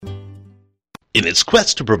In its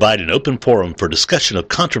quest to provide an open forum for discussion of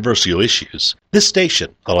controversial issues, this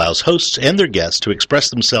station allows hosts and their guests to express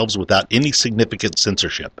themselves without any significant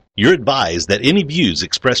censorship. You're advised that any views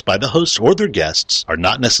expressed by the hosts or their guests are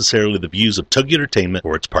not necessarily the views of Tuggy Entertainment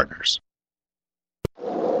or its partners.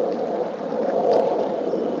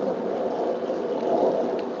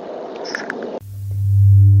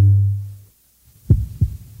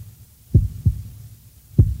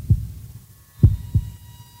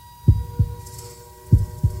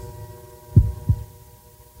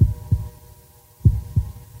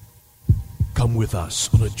 Come with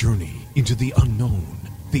us on a journey into the unknown,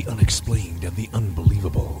 the unexplained, and the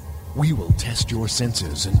unbelievable. We will test your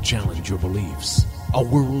senses and challenge your beliefs. A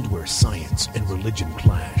world where science and religion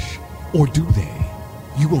clash. Or do they?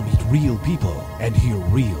 You will meet real people and hear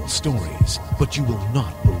real stories, but you will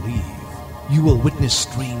not believe. You will witness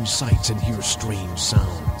strange sights and hear strange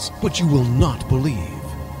sounds, but you will not believe.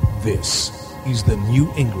 This is the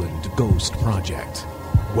New England Ghost Project.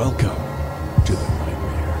 Welcome to the nightmare.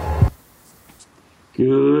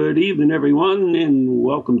 Good evening, everyone, and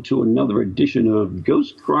welcome to another edition of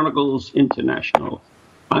Ghost Chronicles International.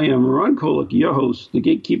 I am Ron Kolick, your host, the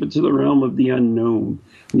gatekeeper to the realm of the unknown,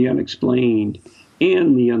 the unexplained,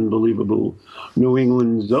 and the unbelievable, New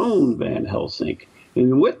England's own Van Helsing.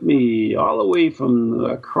 And with me, all the way from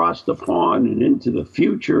across the pond and into the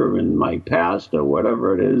future and my past or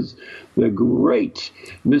whatever it is, the great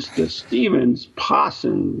Mr. Stevens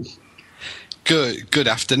Parsons. Good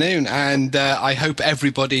afternoon, and I hope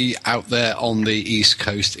everybody out there on the East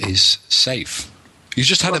Coast is safe. You've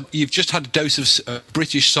just had a dose of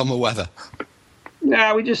British summer weather.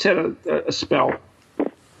 Nah, we just had a spell.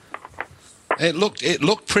 It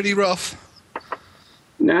looked pretty rough.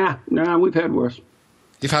 Nah, we've had worse.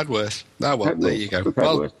 You've had worse. Oh well, there you go.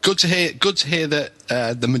 Well, worse. Good to hear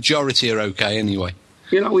that the majority are okay anyway.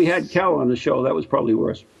 You know, we had Cal on the show. That was probably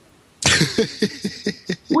worse.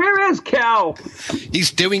 Where is Cal?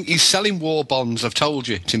 He's selling war bonds. I've told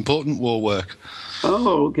you, it's important war work.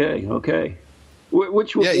 Oh, okay.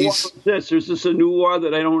 Which war is this? Is this a new war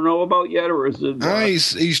that I don't know about yet, or is it?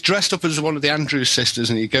 He's dressed up as one of the Andrews sisters,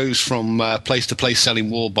 and he goes from place to place selling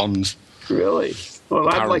war bonds. Really? Well,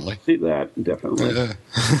 apparently. I'd like to see that, definitely.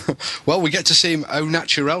 Well, we get to see him au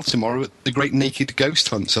naturel tomorrow at the Great Naked Ghost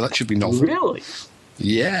Hunt, so that should be novel. Really?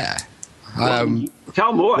 Yeah.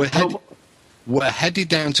 Tell more. We're headed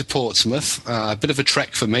down to Portsmouth. A bit of a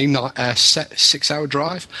trek for me, not a 6-hour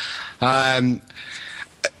drive.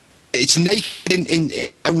 It's naked in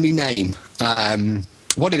only name.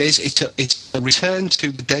 What it is, it's a return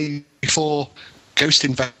to the day before ghost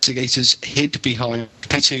investigators hid behind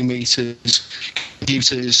 2 meters,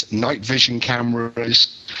 computers, night vision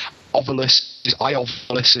cameras, obelisks, eye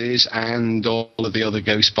obelisks, and all of the other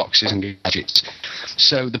ghost boxes and gadgets.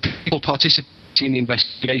 So the people participating in the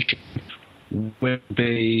investigation will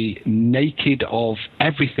be naked of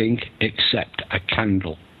everything except a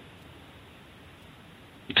candle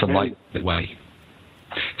to light the way.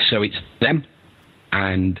 So it's them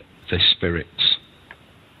and the spirits.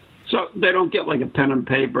 So they don't get like a pen and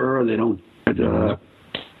paper, or they don't get a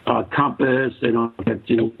compass, they don't get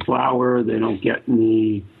flour, they don't get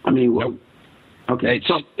any. I mean, well, okay.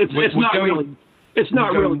 So it's not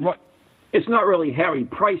really Harry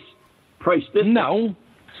Price business. No.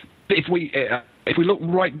 If we look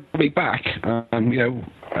right way back, back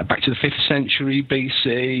to the 5th century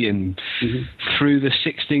BC and through the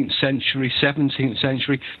 16th century, 17th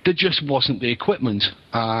century, there just wasn't the equipment.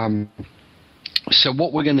 So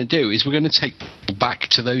what we're going to do is we're going to take people back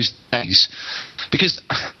to those days, because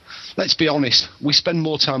let's be honest, we spend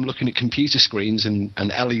more time looking at computer screens and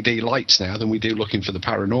LED lights now than we do looking for the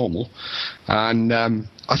paranormal. And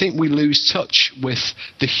I think we lose touch with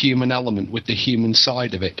the human element, with the human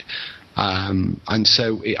side of it. And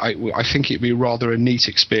so I think it'd be rather a neat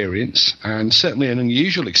experience, and certainly an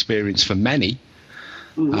unusual experience for many,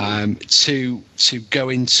 to go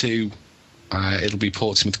into, it'll be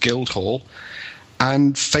Portsmouth Guildhall,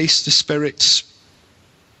 and face the spirits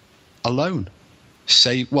alone.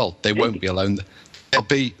 They won't be alone.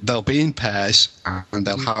 They'll be in pairs, and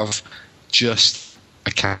they'll have just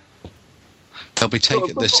a candle. They'll be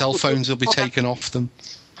taken. Their cell phones will be taken off them.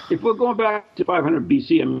 If we're going back to 500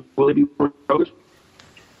 BC, will it be rose?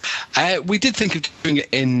 We did think of doing it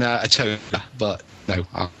in Atoka, but no,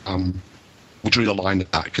 we drew the line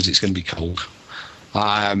at that because it's going to be cold.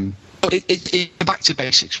 But it back to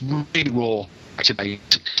basics, really raw. Back to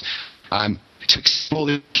basics. To explore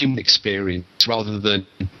the human experience rather than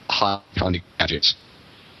high kind of gadgets.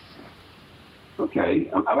 Okay,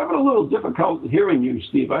 I'm having a little difficult hearing you,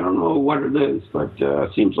 Steve. I don't know what it is, but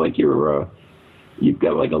it seems like you're you've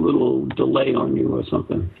got like a little delay on you or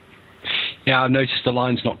something. Yeah, I've noticed the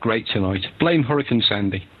line's not great tonight. Blame Hurricane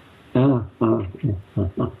Sandy. So,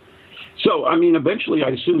 I mean, eventually I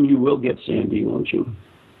assume you will get Sandy, won't you?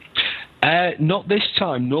 Not this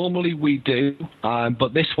time. Normally we do,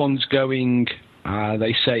 but this one's going,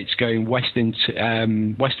 they say it's going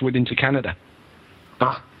westward into Canada.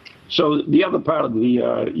 So the other part of the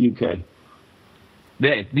UK.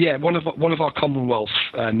 Yeah, one of our Commonwealth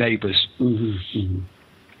neighbours.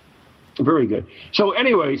 Very good. So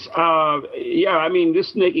anyways, yeah, I mean,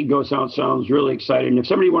 this Naked Ghost Hunt sounds really exciting. If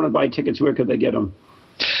somebody wanted to buy tickets, where could they get them?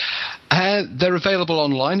 They're available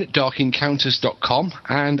online at darkencounters.com,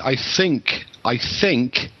 and I think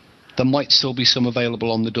there might still be some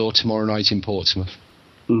available on the door tomorrow night in Portsmouth.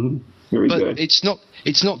 Very good. It's not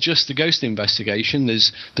just the ghost investigation.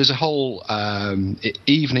 There's a whole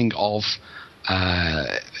evening of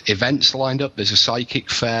events lined up. There's a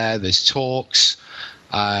psychic fair. There's talks.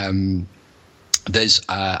 There's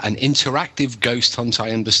an interactive ghost hunt,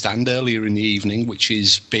 I understand, earlier in the evening, which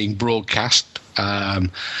is being broadcast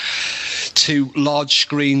to large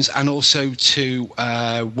screens and also to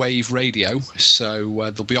wave radio. So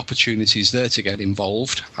there'll be opportunities there to get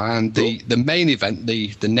involved. And the main event,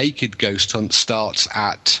 the Naked Ghost Hunt, starts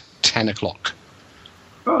at 10 o'clock.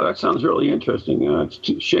 Oh, that sounds really interesting. It's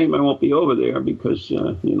a shame I won't be over there because,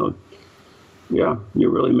 you're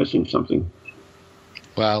really missing something.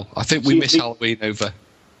 Well, I think we miss Halloween over.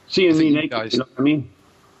 Seeing me naked, guys, you know what I mean?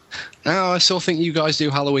 No, I still think you guys do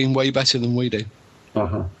Halloween way better than we do.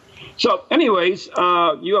 So, anyways,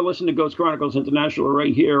 you are listening to Ghost Chronicles International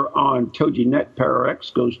right here on TogiNet,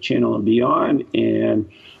 PowerX, Ghost Channel, and beyond. And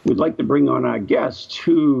we'd like to bring on our guest,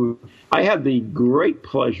 who I had the great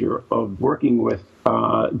pleasure of working with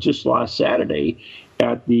just last Saturday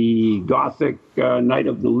at the Gothic Night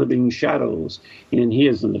of the Living Shadows. And he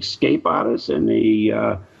is an escape artist and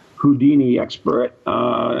a Houdini expert,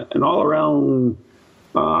 an all-around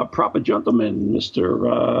proper gentleman,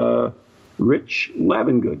 Mr. Rich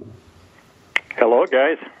Lavengood. Hello,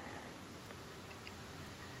 guys.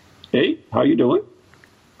 Hey, how you doing?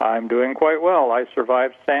 I'm doing quite well. I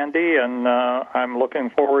survived Sandy, and I'm looking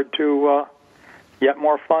forward to yet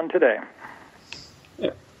more fun today.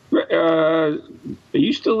 Are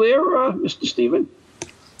you still there, Mr. Stephen?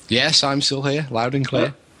 Yes, I'm still here, loud and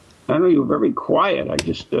clear. I know you were very quiet. I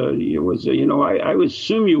just, I would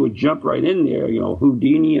assume you would jump right in there,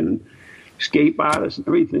 Houdini and escape artists and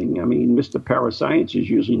everything. I mean, Mr. Parascience is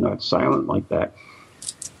usually not silent like that.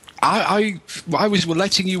 I was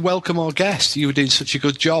letting you welcome our guest. You were doing such a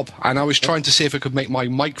good job, and I was trying to see if I could make my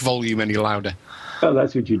mic volume any louder. Oh,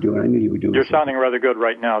 that's what you're doing. I knew you were doing. You're sounding rather good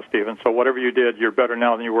right now, Stephen. So whatever you did, you're better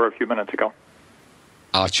now than you were a few minutes ago.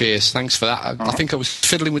 Oh, cheers. Thanks for that. I think I was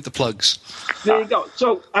fiddling with the plugs. There you go.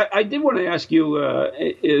 So I did want to ask you,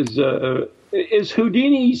 is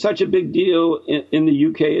Houdini such a big deal in the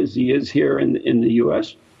UK as he is here in the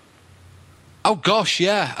US? Oh, gosh,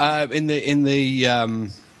 yeah. In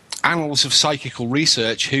the annals of psychical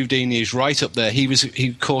research, Houdini is right up there. He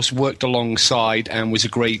of course worked alongside and was a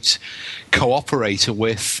great cooperator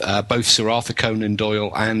with both Sir Arthur Conan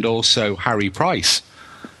Doyle and also Harry Price.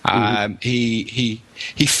 He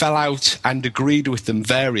fell out and agreed with them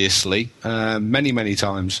variously many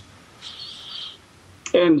times.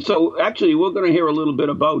 And so actually we're going to hear a little bit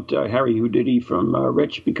about Harry Houdini from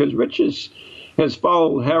Rich, because Rich has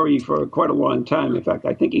followed Harry for quite a long time. In fact,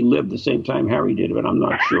 I think he lived the same time Harry did, but I'm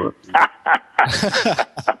not sure.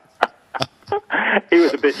 He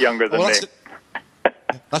was a bit younger than me.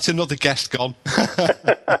 That's another guest gone.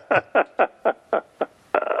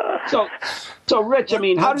 So Rich, I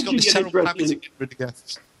mean, how did you get interested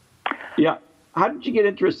how did you get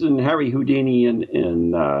interested in Harry Houdini and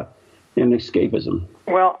in escapism?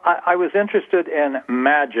 Well, I was interested in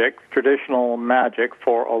magic, traditional magic,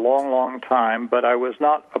 for a long time, but I was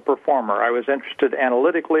not a performer. I was interested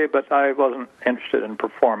analytically, but I wasn't interested in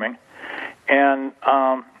performing. And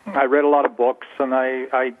I read a lot of books, and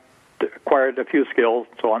I acquired a few skills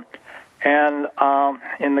and so on. And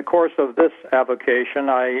in the course of this avocation,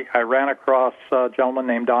 I ran across a gentleman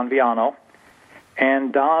named Don Viano,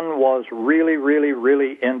 and Don was really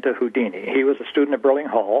into Houdini. He was a student at Burling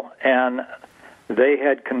Hall, and they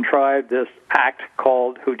had contrived this act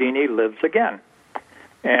called Houdini Lives Again.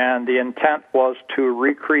 And the intent was to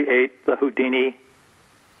recreate the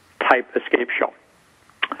Houdini-type escape show.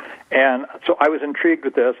 And so I was intrigued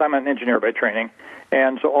with this. I'm an engineer by training.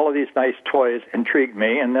 And so all of these nice toys intrigued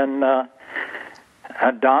me. And then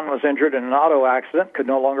Don was injured in an auto accident, could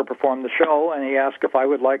no longer perform the show, and he asked if I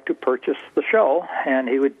would like to purchase the show, and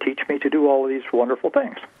he would teach me to do all of these wonderful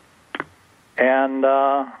things. And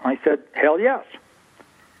I said, hell yes.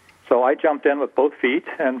 So I jumped in with both feet,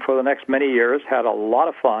 and for the next many years had a lot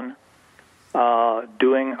of fun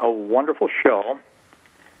doing a wonderful show,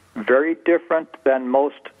 very different than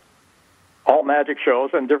most all magic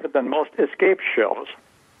shows and different than most escape shows.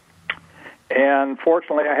 And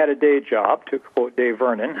fortunately, I had a day job, to quote Dave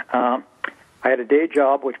Vernon. I had a day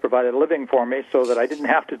job which provided a living for me so that I didn't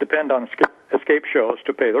have to depend on escape shows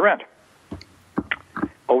to pay the rent.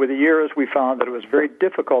 Over the years, we found that it was very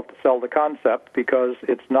difficult to sell the concept because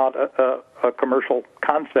it's not a commercial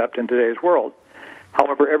concept in today's world.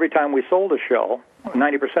 However, every time we sold a show,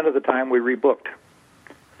 90% of the time we rebooked.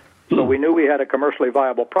 So we knew we had a commercially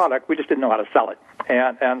viable product, we just didn't know how to sell it.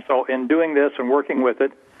 And so in doing this and working with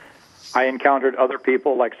it, I encountered other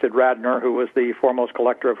people like Sid Radner, who was the foremost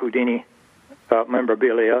collector of Houdini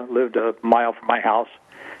memorabilia, lived a mile from my house.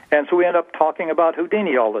 And so we ended up talking about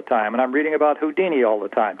Houdini all the time, and I'm reading about Houdini all the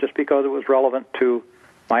time, just because it was relevant to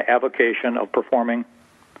my avocation of performing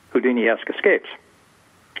Houdini-esque escapes.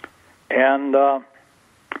 And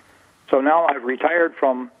so now I've retired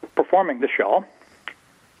from performing the show.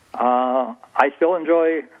 I still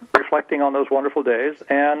enjoy reflecting on those wonderful days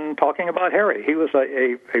and talking about Harry. He was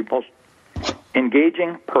a most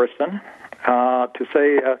engaging person. To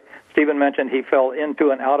say, Stephen mentioned he fell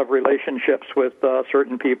into and out of relationships with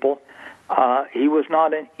certain people. He was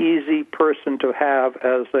not an easy person to have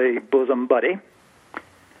as a bosom buddy.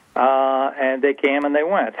 And they came and they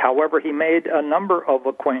went. However, he made a number of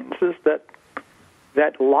acquaintances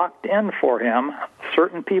that locked in for him.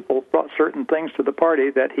 Certain people brought certain things to the party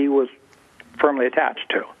that he was firmly attached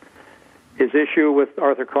to. His issue with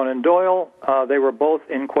Arthur Conan Doyle, they were both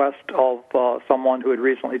in quest of someone who had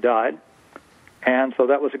recently died, and so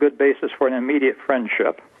that was a good basis for an immediate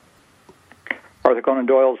friendship. Arthur Conan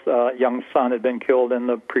Doyle's young son had been killed in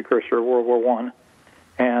the precursor of World War I,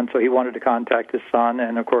 and so he wanted to contact his son,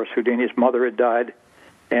 and of course Houdini's mother had died,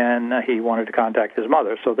 and he wanted to contact his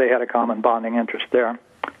mother, so they had a common bonding interest there.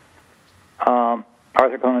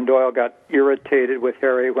 Arthur Conan Doyle got irritated with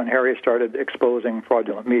Harry when Harry started exposing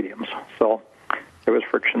fraudulent mediums, so there was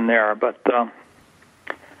friction there. But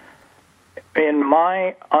in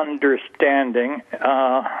my understanding,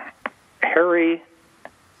 Harry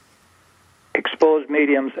exposed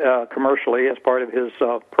mediums commercially as part of his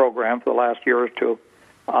program for the last year or two.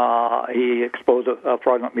 He exposed a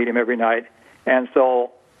fraudulent medium every night, and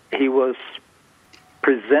so he was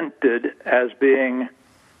presented as being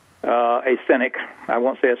a cynic. I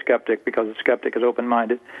won't say a skeptic because a skeptic is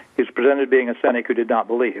open-minded. He was presented being a cynic who did not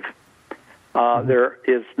believe. There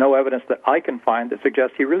is no evidence that I can find that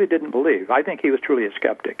suggests he really didn't believe. I think he was truly a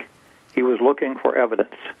skeptic. He was looking for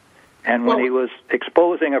evidence. And when he was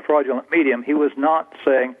exposing a fraudulent medium, he was not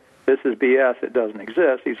saying, this is BS, it doesn't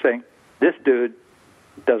exist. He's saying, this dude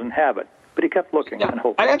doesn't have it. But he kept looking and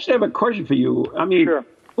hoping. I actually have a question for you. I mean, sure.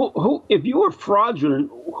 Who, if you were fraudulent,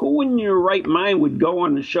 who in your right mind would go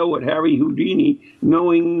on the show with Harry Houdini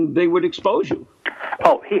knowing they would expose you?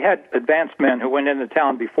 Oh, he had advanced men who went into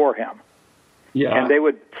town before him. Yeah. And they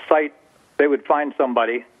would find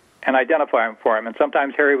somebody and identify him for him. And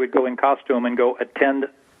sometimes Harry would go in costume and go attend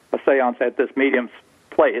a seance at this medium's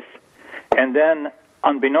place. And then,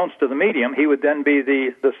 unbeknownst to the medium, he would then be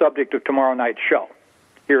the subject of tomorrow night's show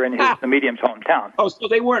here in the medium's hometown. Oh, so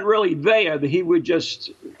they weren't really there. He would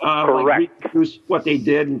just reproduce what they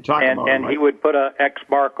did and talk about it. And he would put a X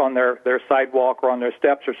mark on their sidewalk or on their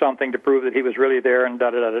steps or something to prove that he was really there and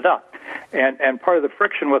da-da-da-da-da. And part of the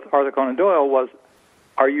friction with Arthur Conan Doyle was,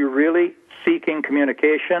 are you really seeking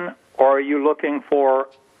communication or are you looking for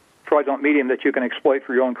fraudulent medium that you can exploit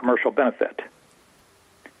for your own commercial benefit?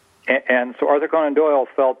 And so Arthur Conan Doyle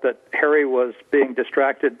felt that Harry was being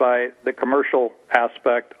distracted by the commercial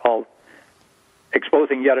aspect of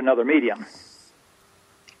exposing yet another medium,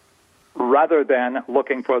 rather than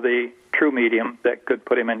looking for the true medium that could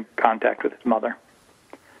put him in contact with his mother.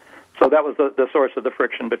 So that was the source of the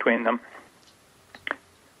friction between them.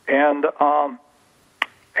 And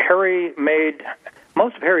Harry made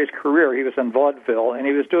most of Harry's career, he was in vaudeville, and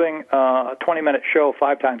he was doing a 20-minute show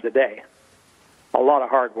 5 times a day. A lot of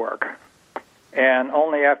hard work. And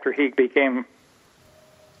only after he became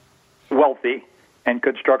wealthy and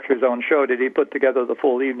could structure his own show did he put together the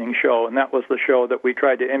full evening show, and that was the show that we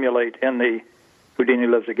tried to emulate in the Houdini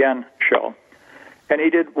Lives Again show. And he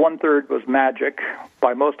did 1/3 was magic.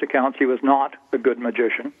 By most accounts, he was not a good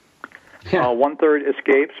magician. 1/3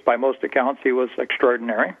 escapes. By most accounts, he was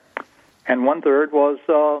extraordinary. And 1/3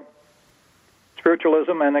 was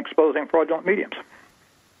spiritualism and exposing fraudulent mediums.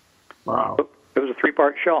 Wow. It was a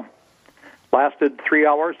 3-part show. Lasted 3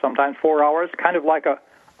 hours, sometimes 4 hours, kind of like a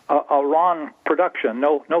Ron production.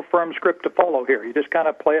 No firm script to follow here. You just kind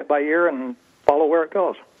of play it by ear and follow where it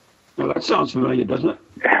goes. Well, that sounds familiar, doesn't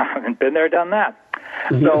it? Been there, done that.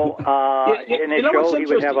 So in his show, he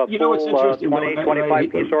would have a full 20,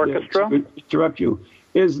 25-piece orchestra. To interrupt you,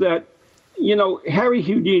 is that, Harry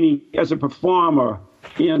Houdini as a performer,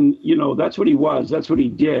 and, that's what he was, that's what he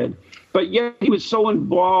did. But yet he was so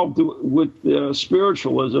involved with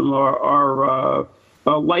spiritualism or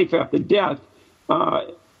life after death.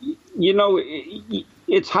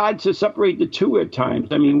 It's hard to separate the two at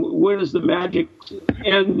times. I mean, where does the magic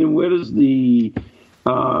end and where does the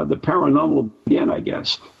paranormal begin, I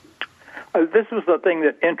guess? This was the thing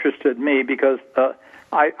that interested me because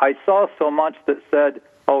I saw so much that said,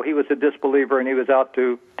 oh, he was a disbeliever and he was out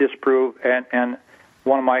to disprove. And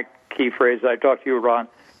one of my key phrases, I talked to you, Ron,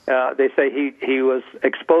 they say he was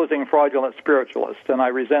exposing fraudulent spiritualists, and I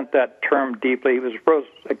resent that term deeply. He was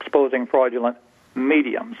exposing fraudulent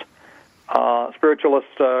mediums.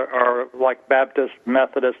 Spiritualists are like Baptists,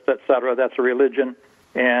 Methodists, etc. That's a religion,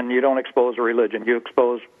 and you don't expose a religion. You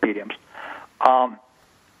expose mediums.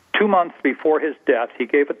 2 months before his death, he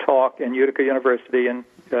gave a talk in Utica University in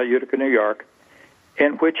Utica, New York,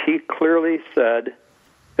 in which he clearly said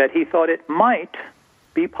that he thought it might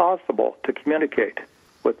be possible to communicate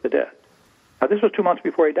with the dead. Now, this was 2 months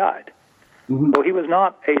before he died. Mm-hmm. So he was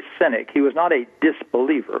not a cynic. He was not a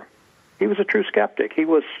disbeliever. He was a true skeptic. He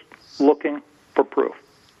was looking for proof.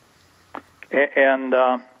 And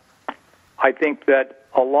I think that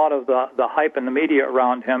a lot of the hype in the media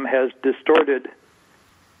around him has distorted.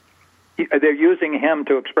 They're using him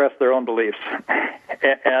to express their own beliefs.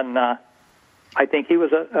 And I think he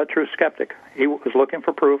was a true skeptic. He was looking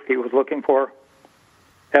for proof. He was looking for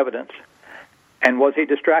evidence. And was he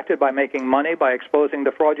distracted by making money by exposing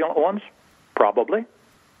the fraudulent ones? Probably.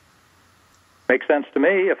 Makes sense to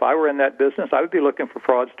me. If I were in that business, I would be looking for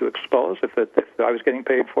frauds to expose if I was getting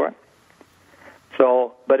paid for it.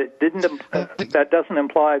 So, but it didn't. That doesn't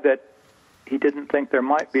imply that he didn't think there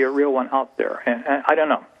might be a real one out there. And I don't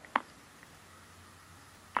know.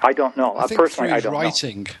 I don't know. Personally, I don't know.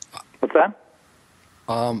 What's that?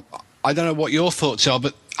 I don't know what your thoughts are,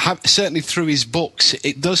 but certainly through his books,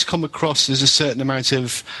 it does come across as a certain amount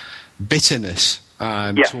of bitterness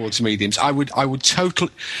towards mediums. I would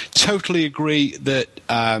totally agree that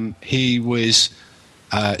he was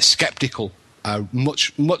skeptical,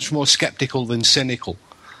 much more skeptical than cynical.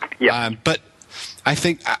 Yeah. But I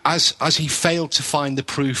think as he failed to find the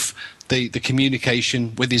proof, the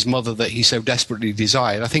communication with his mother that he so desperately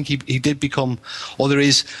desired, I think he did become, or there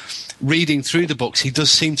is, reading through the books, he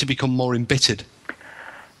does seem to become more embittered.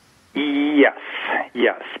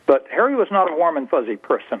 Yes. But Harry was not a warm and fuzzy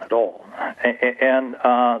person at all. And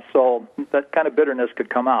so that kind of bitterness could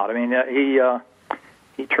come out. I mean,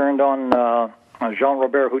 he turned on Jean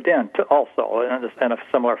Robert Houdin also in a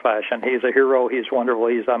similar fashion. He's a hero. He's wonderful.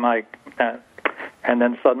 He's and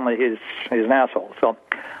then suddenly he's an asshole. So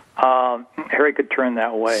Harry could turn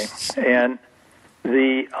that way. And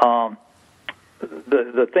the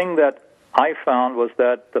thing that I found was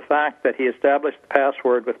that the fact that he established the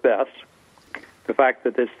password with Bess, the fact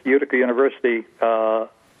that this Utica University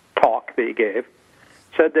talk that he gave,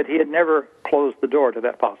 said that he had never closed the door to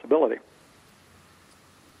that possibility.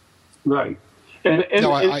 Right.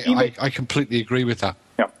 I completely agree with that.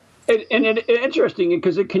 Yeah. And interesting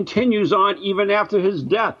because it continues on even after his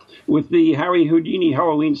death with the Harry Houdini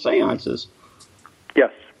Halloween seances.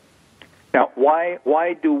 Yes. Now,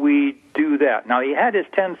 why do we do that? Now, he had his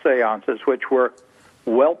 10 seances, which were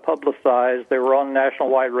well publicized. They were on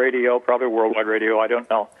national-wide radio, probably worldwide radio, I don't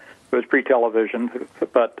know. It was pre-television,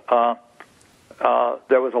 but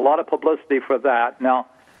there was a lot of publicity for that. Now,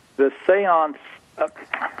 the seance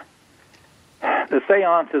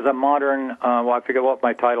is a modern, I forget what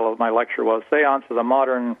my title of my lecture was. Seance is a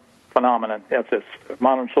modern phenomenon. It's a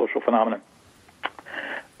modern social phenomenon.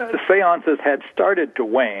 Seances had started to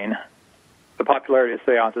wane, the popularity of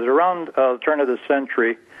seances. Around the turn of the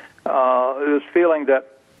century, there was feeling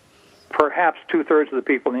that perhaps 2/3 of the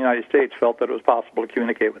people in the United States felt that it was possible to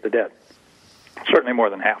communicate with the dead. Certainly more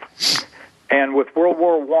than half. And with World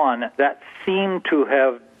War I, that seemed to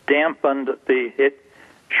have dampened it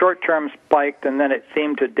short-term spiked, and then it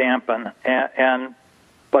seemed to dampen. And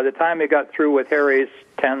by the time he got through with Harry's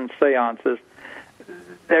 10 seances,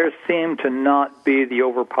 there seemed to not be the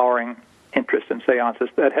overpowering interest in seances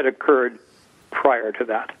that had occurred prior to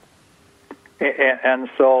that. And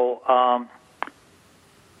so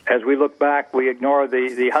as we look back, we ignore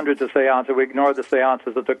the hundreds of seances. We ignore the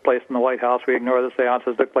seances that took place in the White House. We ignore the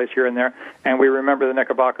seances that took place here and there. And we remember the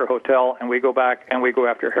Knickerbocker Hotel, and we go back and we go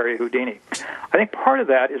after Harry Houdini. I think part of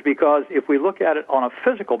that is because if we look at it on a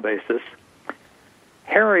physical basis,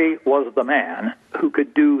 Harry was the man who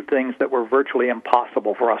could do things that were virtually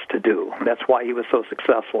impossible for us to do. That's why he was so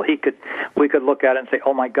successful. We could look at it and say,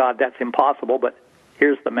 oh, my God, that's impossible, but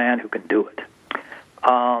here's the man who can do it.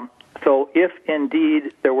 So if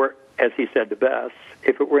indeed there were, as he said to Bess,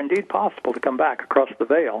 if it were indeed possible to come back across the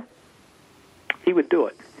veil, he would do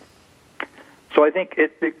it. So I think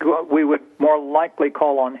we would more likely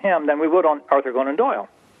call on him than we would on Arthur Conan Doyle.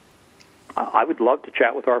 I would love to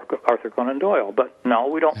chat with Arthur Conan Doyle, but no,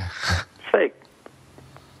 we don't say.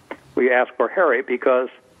 We ask for Harry because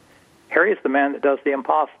Harry is the man that does the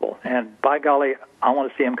impossible, and by golly, I want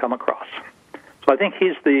to see him come across. So I think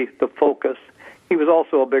he's the focus. He was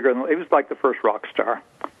also he was like the first rock star.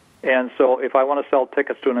 And so if I want to sell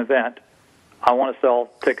tickets to an event, I want to sell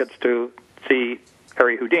tickets to see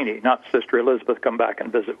Harry Houdini, not Sister Elizabeth come back and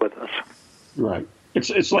visit with us. Right.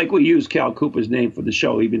 It's like we use Cal Cooper's name for the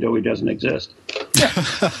show, even though he doesn't exist.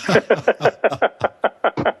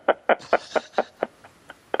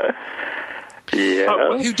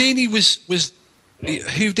 Yeah. Houdini was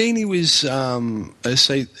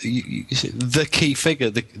say the key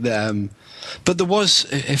figure. But there was,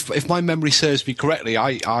 if my memory serves me correctly,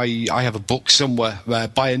 I have a book somewhere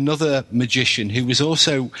by another magician who was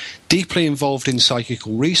also deeply involved in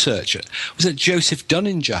psychical research. Was it Joseph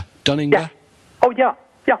Dunninger? Yeah. Oh, yeah.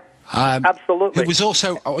 Absolutely. Who was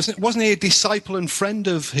also, wasn't he a disciple and friend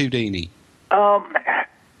of Houdini?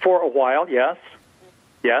 For a while, yes.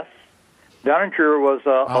 Dunninger was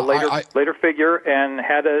a later figure and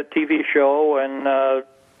had a TV show and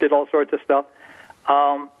did all sorts of stuff.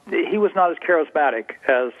 He was not as charismatic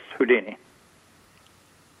as Houdini.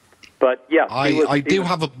 But yeah,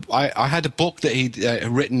 I had a book that he'd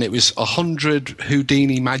written. It was 100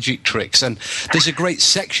 Houdini magic tricks, and there's a great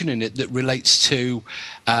section in it that relates to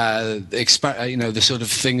the sort of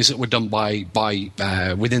things that were done by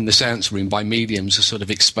within the seance room by mediums, a sort of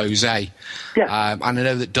expose. Yeah. And I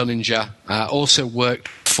know that Dunninger also worked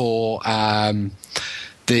for one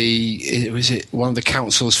of the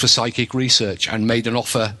councils for psychic research, and made an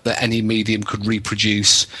offer that any medium could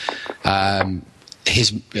reproduce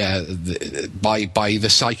his by the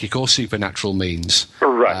psychic or supernatural means.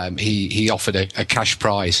 Right. He offered a cash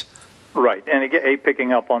prize. Right, and again,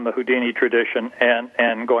 picking up on the Houdini tradition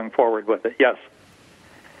and going forward with it. Yes.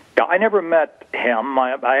 Yeah, I never met him.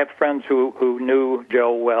 I have friends who knew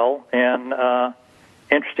Joe well, and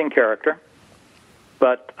interesting character.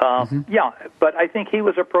 But yeah, but I think he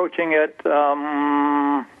was approaching it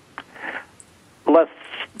less.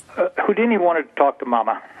 Houdini wanted to talk to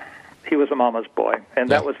Mama. He was a mama's boy, and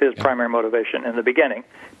that was his primary motivation in the beginning,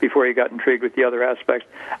 before he got intrigued with the other aspects.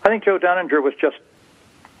 I think Joe Dunninger was just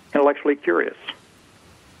intellectually curious.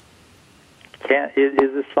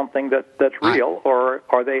 Is this something that's real, or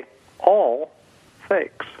are they all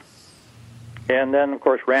fakes? And then, of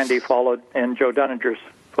course, Randy followed in Joe Dunninger's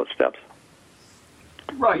footsteps.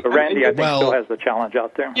 Right. But Randy, I think, still has the challenge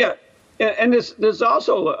out there. Yeah. And there's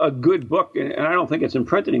also a good book, and I don't think it's in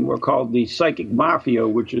print anymore, called The Psychic Mafia,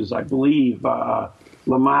 which is, I believe,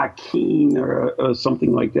 Lamar Keene or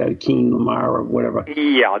something like that, Keene Lamar or whatever.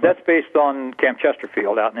 Yeah, that's based on Camp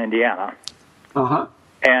Chesterfield out in Indiana. Uh-huh.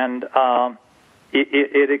 And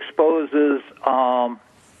it exposes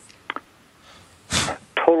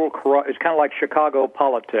total corrupt. It's kind of like Chicago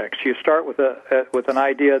politics. You start with an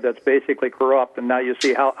idea that's basically corrupt, and now you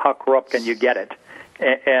see how corrupt can you get it.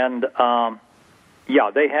 And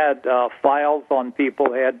they had files on people.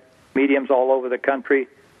 They had mediums all over the country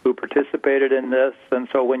who participated in this. And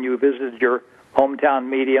so when you visited your hometown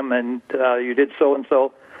medium and you did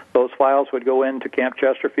so-and-so, those files would go into Camp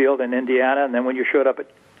Chesterfield in Indiana. And then when you showed up at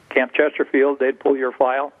Camp Chesterfield, they'd pull your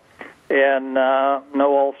file and know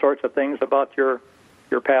all sorts of things about your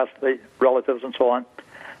past relatives and so on.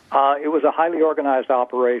 It was a highly organized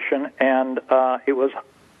operation, and it was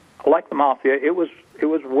like the mafia. It was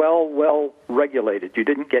well regulated. You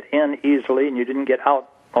didn't get in easily, and you didn't get out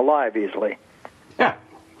alive easily. Yeah.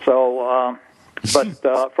 So, but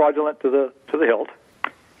fraudulent to the hilt.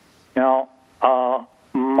 Now,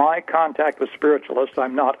 my contact with spiritualists.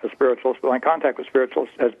 I'm not a spiritualist, but my contact with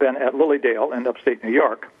spiritualists has been at Lilydale in upstate New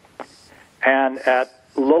York, and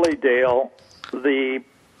at Lilydale,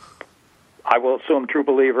 I will assume true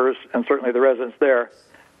believers, and certainly the residents there,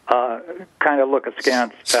 kind of look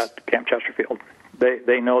askance at Camp Chesterfield.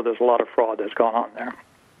 They know there's a lot of fraud that's gone on there.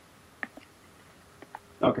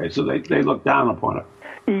 Okay, so they look down upon it.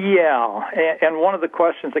 Yeah, and one of the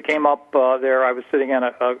questions that came up there, I was sitting in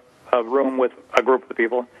a room with a group of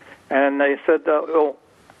people, and they said, well,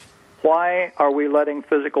 why are we letting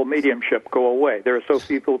physical mediumship go away? There are so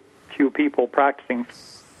few people practicing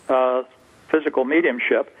physical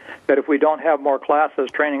mediumship, that if we don't have more classes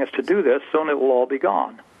training us to do this, soon it will all be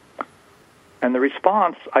gone. And the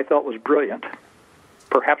response, I thought, was brilliant,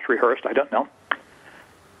 perhaps rehearsed, I don't know.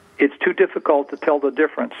 It's too difficult to tell the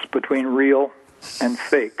difference between real and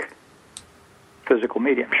fake physical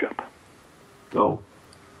mediumship. Oh.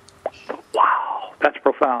 Wow, that's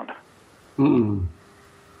profound. Mm.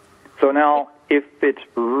 So now, if it's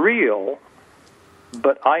real,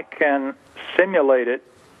 but I can simulate it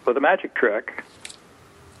with a magic trick,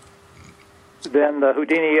 then the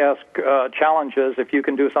Houdini-esque challenges, if you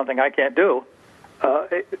can do something I can't do,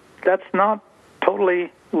 that's not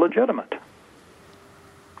totally legitimate.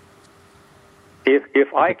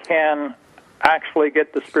 If I can actually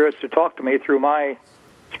get the spirits to talk to me through my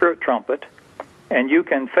spirit trumpet, and you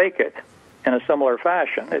can fake it in a similar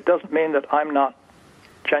fashion, it doesn't mean that I'm not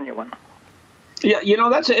genuine. Yeah, you know,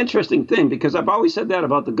 that's an interesting thing, because I've always said that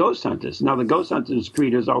about the ghost hunters. Now, the ghost hunters'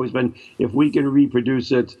 creed has always been, if we can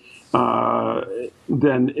reproduce it,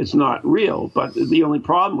 then it's not real. But the only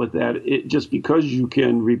problem with that, just because you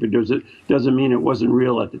can reproduce it, doesn't mean it wasn't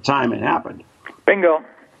real at the time it happened. Bingo.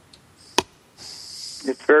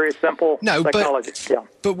 It's very simple psychology.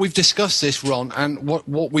 But we've discussed this, Ron, and what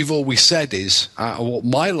we've always said is, what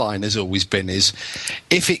my line has always been is,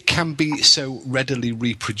 if it can be so readily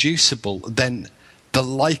reproducible, then the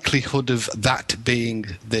likelihood of that being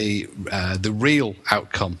the real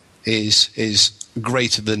outcome is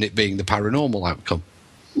greater than it being the paranormal outcome.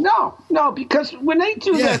 No, because when they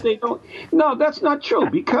do that, they don't. No, that's not true.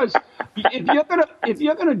 Because if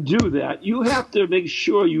you're gonna do that, you have to make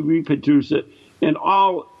sure you reproduce it in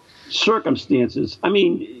all circumstances. I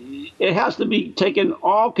mean, it has to be taken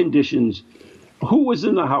all conditions. Who was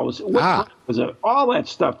in the house? What time was it? All that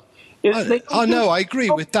stuff. I agree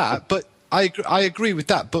with that, but I agree with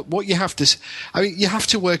that. But what you have to, you have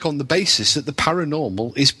to work on the basis that the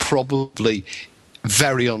paranormal is probably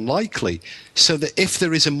very unlikely. So that if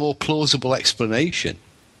there is a more plausible explanation,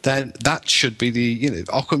 then that should be the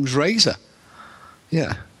Occam's razor.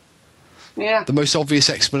 Yeah. Yeah. The most obvious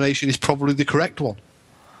explanation is probably the correct one.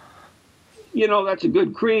 That's a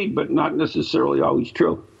good creed, but not necessarily always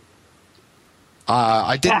true.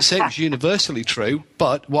 I didn't say it was universally true,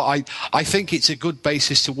 but what I think it's a good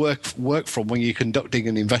basis to work from when you're conducting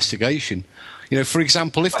an investigation. For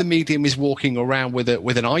example, if the medium is walking around with an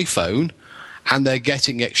iPhone and they're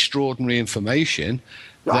getting extraordinary information,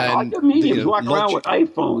 then the mediums walk around with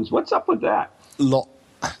iPhones. What's up with that?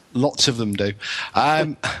 Lots of them do.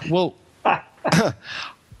 Well.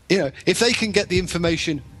 If they can get the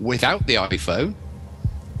information without the iPhone.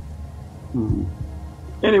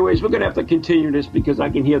 Anyways, we're going to have to continue this because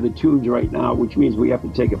I can hear the tunes right now, which means we have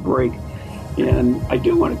to take a break. And I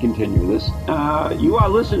do want to continue this. You are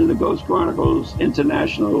listening to Ghost Chronicles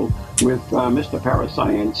International with Mr.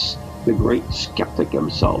 Parascience, the great skeptic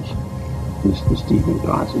himself, Mr. Stephen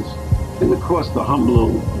Gossens, and, of course, the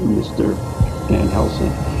humble Mr. Dan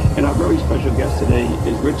Helsing. And our very special guest today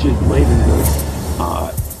is Richard Levengood,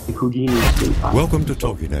 Houdini. Welcome to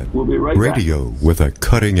TalkingNet, we'll be right radio back. With a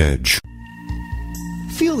cutting edge.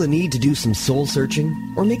 Feel the need to do some soul searching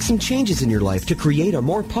or make some changes in your life to create a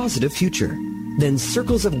more positive future? Then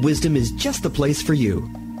Circles of Wisdom is just the place for you.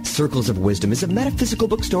 Circles of Wisdom is a metaphysical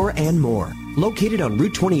bookstore and more, located on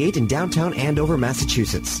Route 28 in downtown Andover,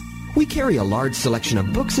 Massachusetts. We carry a large selection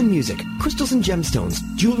of books and music, crystals and gemstones,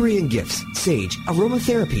 jewelry and gifts, sage,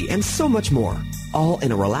 aromatherapy, and so much more, all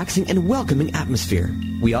in a relaxing and welcoming atmosphere.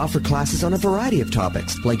 We offer classes on a variety of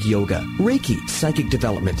topics like yoga, Reiki, psychic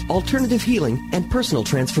development, alternative healing, and personal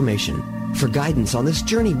transformation. For guidance on this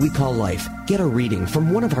journey we call life, get a reading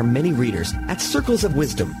from one of our many readers at Circles of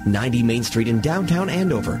Wisdom, 90 Main Street in downtown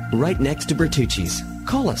Andover, right next to Bertucci's.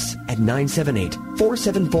 Call us at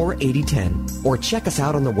 978-474-8010 or check us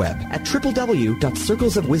out on the web at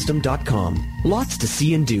www.circlesofwisdom.com. Lots to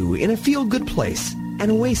see and do in a feel-good place, an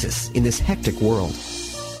oasis in this hectic world.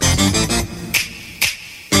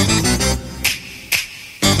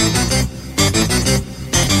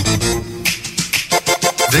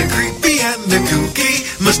 They're creepy and they're kooky,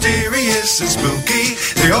 mysterious and spooky.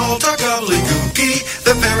 They all talk gobbledygooky,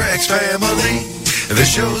 the Parax family. The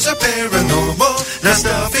shows are paranormal, not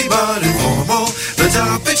stuffy but informal. The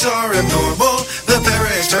topics are abnormal, the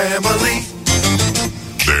Parax family.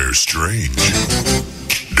 They're strange,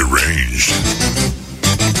 deranged,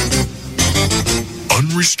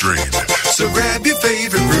 unrestrained. So grab your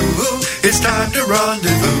favorite brew, it's time to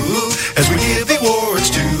rendezvous as we give awards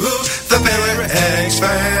to the Parax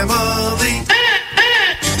family.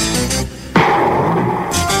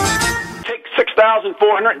 Take 6,000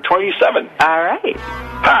 1427. All right.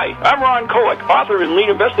 Hi, I'm Ron Kolek, author and lead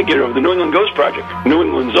investigator of the New England Ghost Project, New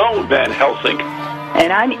England's own Van Helsing.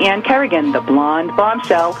 And I'm Ann Kerrigan, the blonde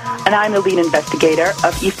bombshell, and I'm the lead investigator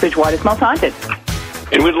of East Bridgewater's Most Haunted.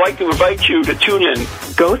 And we'd like to invite you to tune in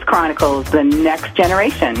Ghost Chronicles, The Next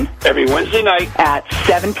Generation, every Wednesday night at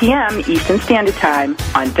 7 p.m. Eastern Standard Time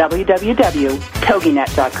on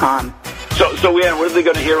www.toginet.com. So Ann, what are they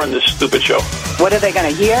going to hear on this stupid show? What are they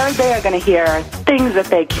going to hear? They are going to hear things that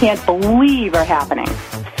they can't believe are happening.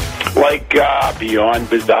 Like Beyond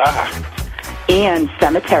Bizarre. And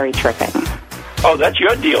cemetery tripping. Oh, that's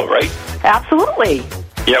your deal, right? Absolutely.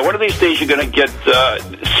 Yeah, one of these days you're going to get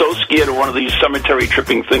so scared of one of these cemetery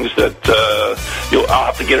tripping things that I'll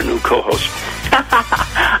have to get a new co-host.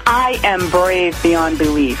 I am brave beyond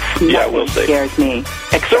belief. Yeah, we'll see. Scares me.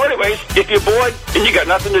 So anyways, if you're bored and you got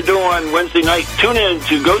nothing to do on Wednesday night, tune in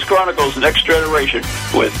to Ghost Chronicles Next Generation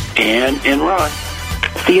with Ann and Ron.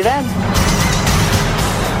 See you then.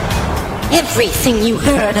 Everything you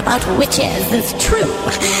heard about witches is true.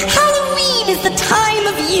 Halloween is the time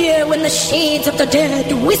of year when the shades of the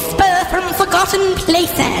dead whisper from forgotten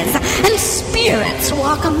places and spirits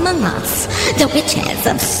walk among us. The witches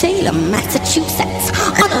of Salem, Massachusetts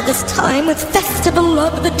honor this time with Festival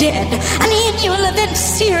of the Dead, an annual event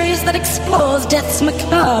series that explores death's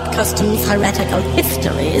macabre customs, heretical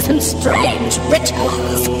histories, and strange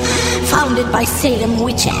rituals. Founded by Salem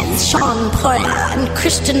witches Sean Poyer and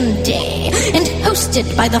Christian Day, and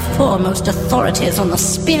hosted by the foremost authorities on the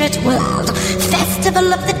spirit world,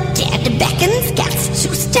 Festival of the Dead beckons guests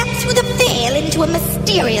who step through the veil into a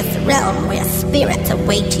mysterious realm where spirits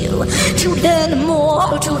await you. To learn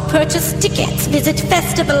more or to purchase tickets, visit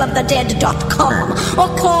festivalofthedead.com or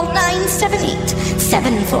call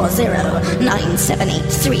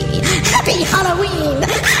 978-740-9783. Happy Halloween!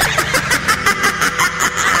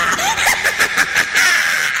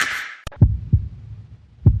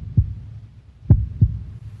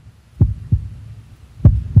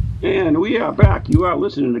 And we are back. You are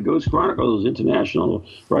listening to Ghost Chronicles International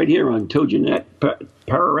right here on TogiNet,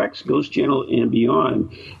 Pararex, Ghost Channel, and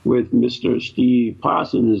beyond with Mr. Steve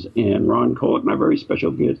Parsons and Ron Kolek. My very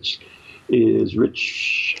special guest is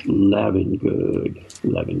Rich Lavengood.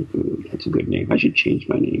 Lavengood. That's a good name. I should change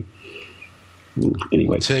my name.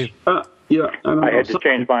 Anyway. Yeah, I had to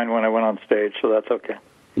change mine when I went on stage, so that's okay.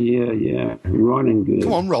 Yeah. Ron and Good.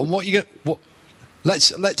 Come on, Ron. What you get? What?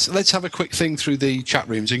 Let's have a quick thing through the chat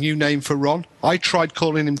rooms. A new name for Ron? I tried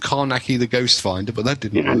calling him Karnacki the Ghost Finder, but that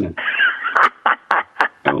didn't work.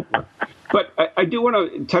 But I do want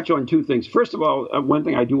to touch on two things. First of all, one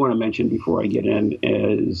thing I do want to mention before I get in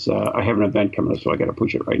is I have an event coming up, so I got to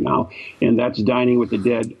push it right now, and that's Dining with the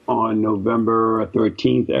Dead on November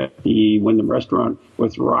 13th at the Wyndham Restaurant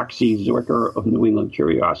with Roxy Zwicker of New England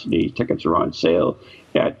Curiosity. Tickets are on sale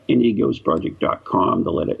at NEGhostproject.com,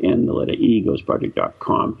 the letter N, the letter E,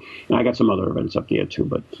 ghostproject.com. And I got some other events up there too,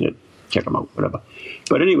 but check them out, whatever.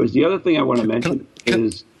 But anyways, the other thing I want to mention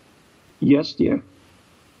is, yes, dear?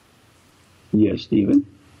 Yes, Stephen?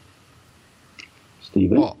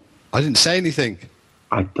 Stephen? What? I didn't say anything.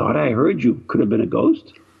 I thought I heard you. Could have been a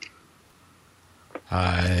ghost?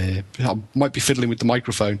 I might be fiddling with the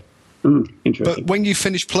microphone. Interesting. But when you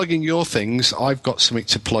finish plugging your things, I've got something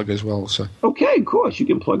to plug as well. So okay, of course, you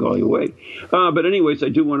can plug all your way. But anyways, I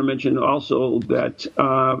do want to mention also that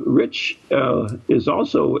Rich is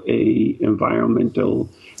also a environmental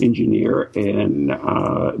engineer, and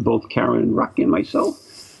both Karen Ruck and myself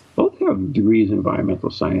both have degrees in environmental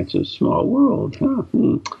sciences. Small world, huh?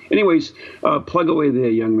 Anyways, plug away there,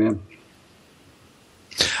 young man.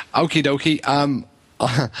 Okie dokie.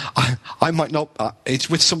 I might not. It's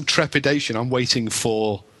with some trepidation. I'm waiting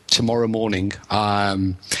for tomorrow morning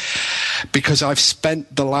because I've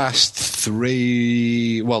spent the last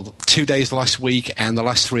 2 days last week and the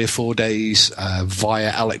last 3 or 4 days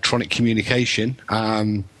via electronic communication.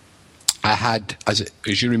 I had,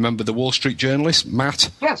 as you remember, the Wall Street journalist,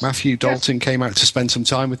 Matthew Dalton, came out to spend some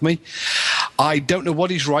time with me. I don't know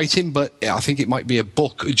what he's writing, but I think it might be a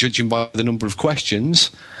book, judging by the number of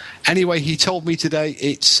questions. Anyway, he told me today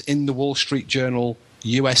it's in the Wall Street Journal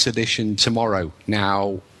US edition tomorrow.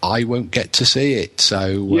 Now, I won't get to see it,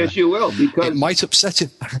 so... yes, you will, because... it might upset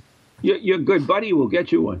him. Your good buddy will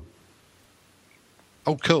get you one.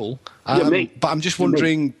 Oh, cool. But I'm just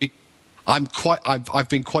wondering... I've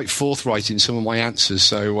been quite forthright in some of my answers,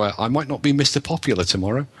 so I might not be Mr. Popular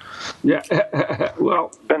tomorrow. Yeah,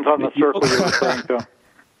 well... Depends on the circle you're referring to.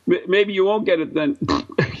 Maybe you won't get it then.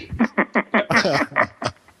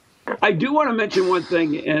 I do want to mention one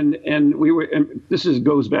thing, and this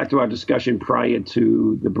goes back to our discussion prior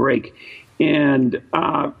to the break, And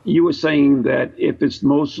you were saying that if it's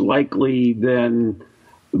most likely, then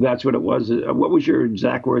that's what it was. What was your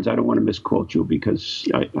exact words? I don't want to misquote you because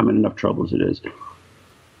I'm in enough trouble as it is.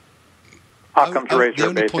 Occam's razor, the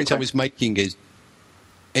only basically. point I was making is,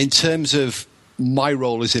 in terms of my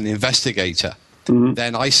role as an investigator,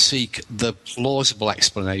 then I seek the plausible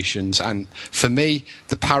explanations. And for me,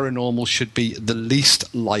 the paranormal should be the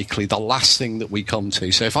least likely, the last thing that we come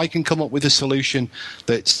to. So if I can come up with a solution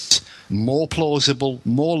that's more plausible,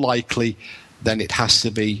 more likely, then it has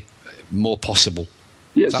to be more possible.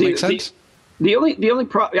 Yeah, Does that make sense? The only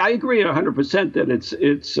problem, I agree 100% that it's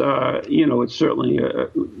it's certainly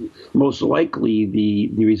most likely the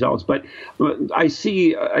results, but I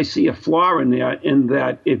see a flaw in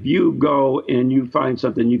that if you go and you find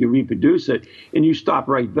something, you can reproduce it, and you stop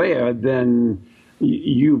right there, then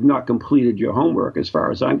you've not completed your homework. As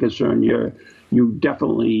far as I'm concerned, you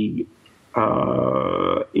definitely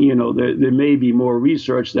there may be more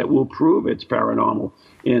research that will prove it's paranormal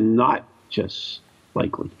and not just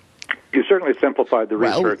likely. You certainly simplified the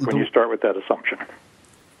research when you start with that assumption.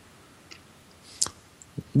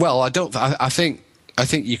 Well, I think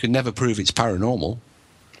you can never prove it's paranormal.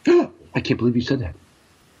 I can't believe you said that.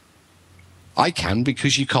 I can,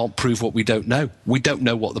 because you can't prove what we don't know. We don't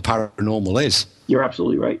know what the paranormal is. You're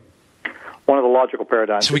absolutely right. One of the logical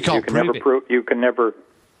paradigms so we can't you can never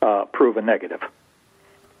prove a negative.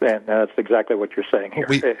 And that's exactly what you're saying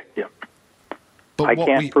here. But I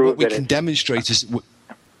can't prove what we can demonstrate is...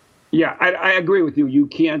 Yeah, I agree with you. You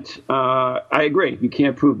can't. I agree. You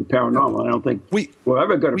can't prove the paranormal. I don't think we're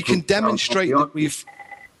ever going to. We can demonstrate that we've.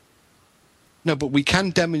 No, but we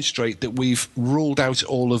can demonstrate that we've ruled out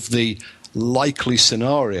all of the likely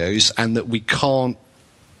scenarios, and that we can't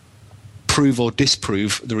prove or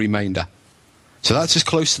disprove the remainder. So that's as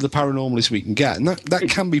close to the paranormal as we can get, and that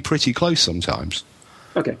can be pretty close sometimes.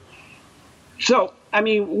 Okay. So, I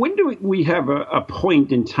mean, when do we have a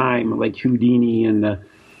point in time like Houdini and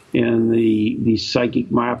the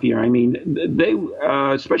psychic mafia? I mean, they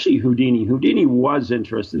especially Houdini. Houdini was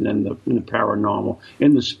interested in the paranormal,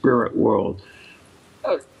 in the spirit world.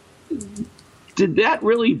 Did that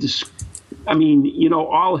really?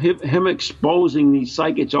 All him exposing these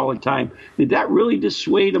psychics all the time. Did that really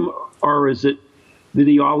dissuade him, or did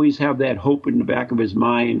he always have that hope in the back of his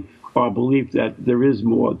mind, or belief that there is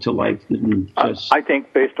more to life than just? I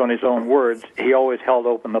think, based on his own words, he always held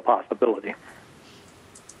open the possibility.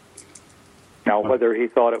 Now, whether he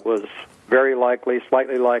thought it was very likely,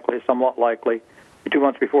 slightly likely, somewhat likely, 2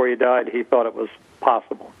 months before he died, he thought it was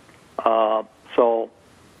possible. So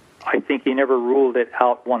I think he never ruled it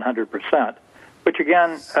out 100%. Which,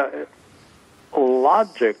 again,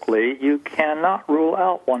 logically, you cannot rule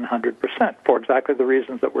out 100% for exactly the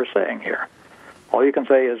reasons that we're saying here. All you can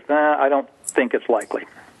say is, I don't think it's likely.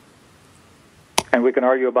 And we can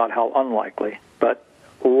argue about how unlikely. But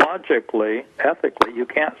logically, ethically, you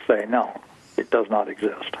can't say no. It does not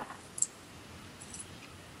exist.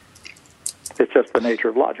 It's just the nature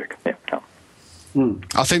of logic. Yeah.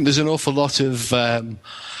 I think there's an awful lot of,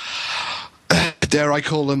 dare I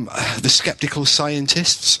call them, the skeptical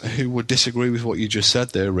scientists who would disagree with what you just said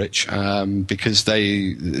there, Rich, because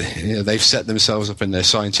they've set themselves up in their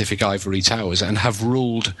scientific ivory towers and have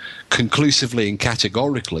ruled conclusively and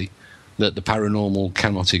categorically that the paranormal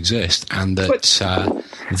cannot exist, and that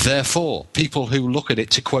therefore people who look at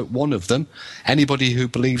it, to quote one of them, anybody who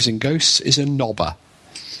believes in ghosts is a knobber.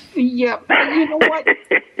 Yeah, you know what?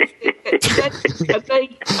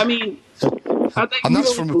 And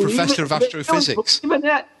that's from a professor of astrophysics. Even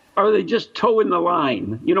that, or are they just toeing the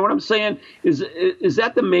line? You know what I'm saying? Is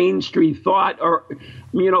that the mainstream thought, or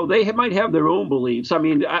they might have their own beliefs? I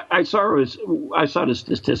mean, I saw the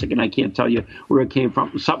statistic, and I can't tell you where it came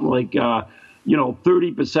from. Something like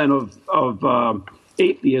 30% of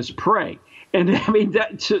atheists pray. And I mean,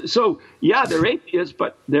 they're atheists,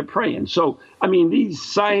 but they're praying. So, I mean, these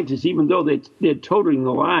scientists, even though they're toting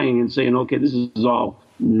the line and saying, okay, this is all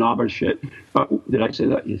knobber shit. Did I say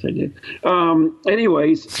that? Yes, I did.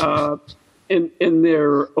 Anyways, in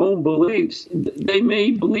their own beliefs, they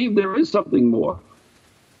may believe there is something more.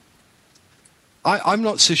 I'm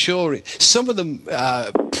not so sure. Some of them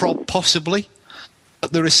possibly.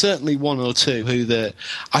 There are certainly one or two who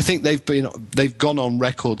I think they've gone on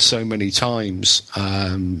record so many times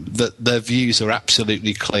that their views are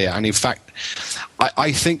absolutely clear. And in fact,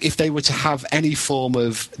 I think if they were to have any form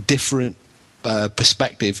of different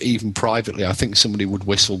perspective, even privately, I think somebody would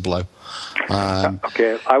whistle blow.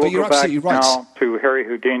 Okay, I will go back now to Harry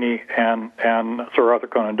Houdini and Sir Arthur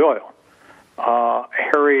Conan Doyle.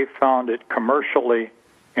 Harry found it commercially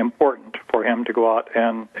important for him to go out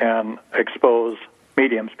and expose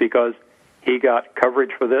mediums because he got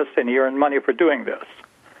coverage for this, and he earned money for doing this.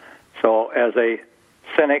 So as a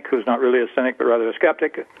cynic, who's not really a cynic but rather a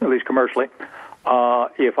skeptic, at least commercially,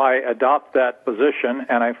 if I adopt that position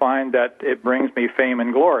and I find that it brings me fame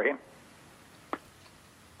and glory,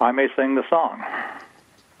 I may sing the song.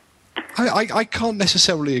 I can't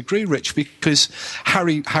necessarily agree, Rich, because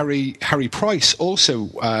Harry Price also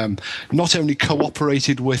not only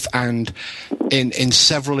cooperated with and in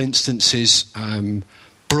several instances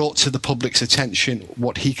brought to the public's attention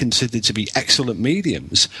what he considered to be excellent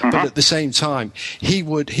mediums, but at the same time he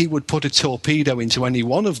would put a torpedo into any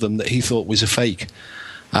one of them that he thought was a fake.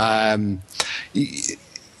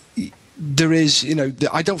 There is,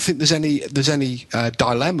 I don't think there's any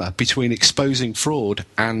dilemma between exposing fraud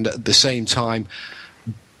and at the same time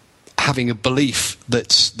having a belief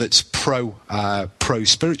that's pro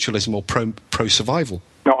spiritualism or pro survival.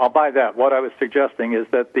 No, I'll buy that. What I was suggesting is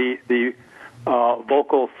that the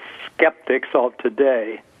vocal skeptics of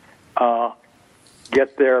today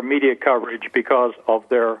get their media coverage because of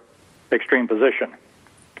their extreme position.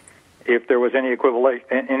 If there was any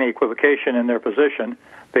equivocation in their position,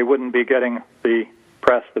 they wouldn't be getting the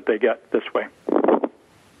press that they get this way. So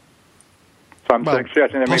I'm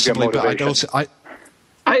suggesting there may be a motivation.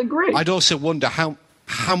 I agree. I'd also wonder how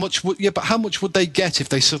much would they get if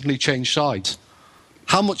they suddenly changed sides?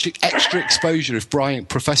 How much extra exposure if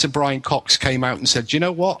Professor Brian Cox came out and said, you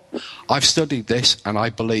know what, I've studied this and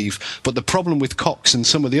I believe, but the problem with Cox and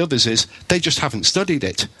some of the others is they just haven't studied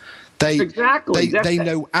it. They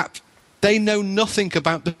know nothing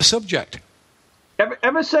about the subject.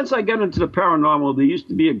 Ever since I got into the paranormal, there used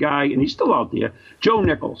to be a guy, and he's still out there, Joe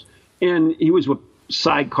Nichols, and he was with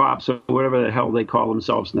Psy Cops or whatever the hell they call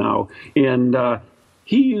themselves now, and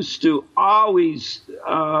he used to always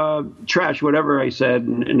trash whatever I said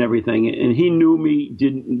and everything, and he knew me,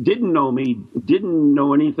 didn't know me, didn't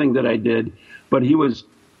know anything that I did, but he was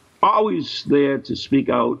always there to speak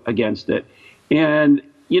out against it. And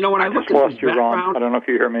when I look at his background, Ron. I don't know if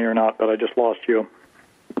you hear me or not, but I just lost you.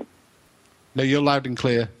 No, you're loud and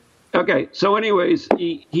clear. Okay, so anyways,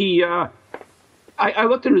 I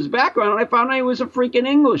looked at his background and I found out he was a freaking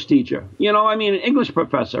English teacher. An English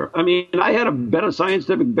professor. I had a better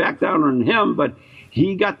scientific background than him, but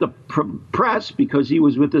he got the press because he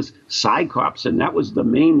was with this Psychops, and that was the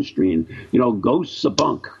mainstream. Ghosts of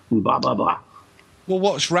bunk and blah, blah, blah. Well,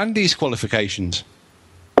 what's Randy's qualifications?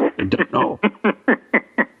 I don't know.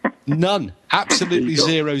 None. Absolutely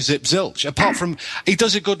zero zip zilch. Apart from he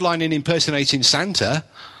does a good line in impersonating Santa,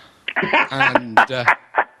 and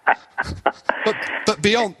but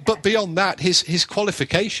beyond that, his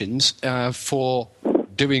qualifications for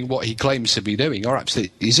doing what he claims to be doing are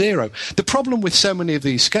absolutely zero. The problem with so many of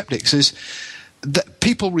these skeptics is that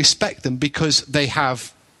people respect them because they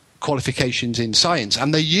have qualifications in science,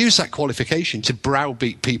 and they use that qualification to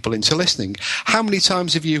browbeat people into listening. How many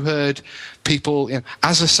times have you heard people,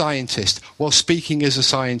 as a scientist, while speaking as a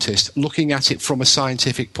scientist, looking at it from a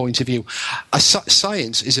scientific point of view?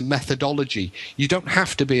 Science is a methodology. You don't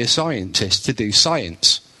have to be a scientist to do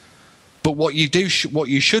science. But what you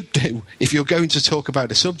should do, if you're going to talk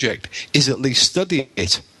about a subject, is at least study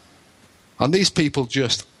it. And these people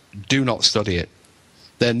just do not study it.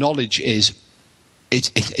 Their knowledge is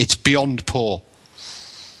it's beyond poor.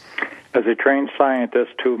 As a trained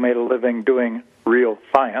scientist who made a living doing real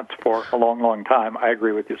science for a long, long time, I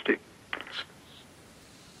agree with you, Steve.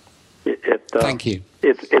 Thank you.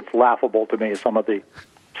 It's laughable to me, some of the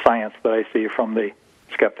science that I see from the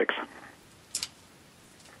skeptics.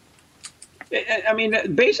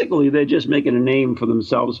 Basically, they're just making a name for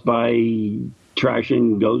themselves by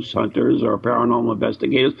trashing ghost hunters or paranormal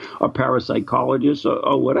investigators or parapsychologists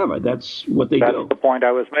or whatever. That's what they do. That's the point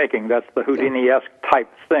I was making. That's the Houdini-esque type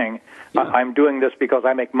thing. Yeah. I'm doing this because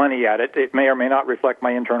I make money at it. It may or may not reflect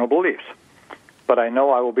my internal beliefs. But I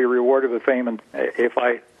know I will be rewarded with fame if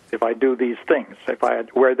I do these things. If I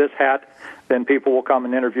wear this hat, then people will come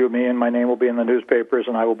and interview me, and my name will be in the newspapers,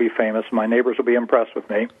 and I will be famous. My neighbors will be impressed with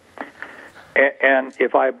me. And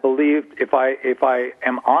if I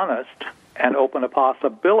am honest and open a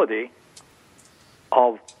possibility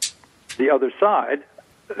of the other side,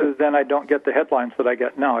 then I don't get the headlines that I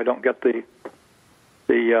get now. I don't get the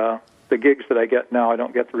gigs that I get now. I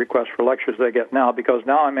don't get the requests for lectures that I get now, because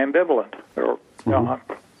now I'm ambivalent. Or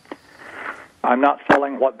I'm not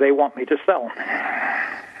selling what they want me to sell.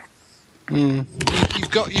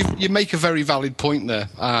 You make a very valid point there.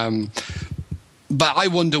 But I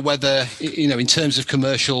wonder whether, in terms of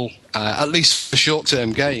commercial, at least for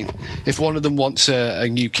short-term gain, if one of them wants a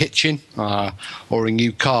new kitchen or a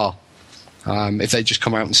new car, if they just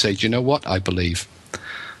come out and say, do you know what, I believe,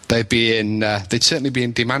 they'd certainly be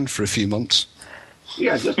in demand for a few months.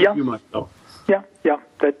 Yeah, just a few months, though. Yeah,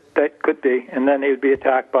 that could be. And then he would be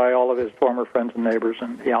attacked by all of his former friends and neighbors.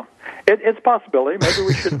 And it's a possibility. Maybe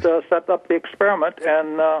we should set up the experiment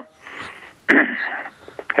and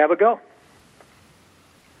have a go.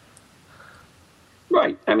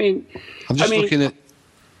 Right. I'm just looking at.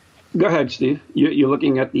 Go ahead, Steve. You're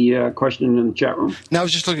looking at the question in the chat room. No, I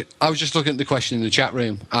was just looking at the question in the chat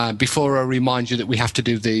room. Before I remind you that we have to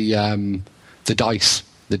do the dice,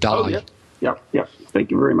 the die. Oh, yeah.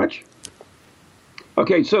 Thank you very much.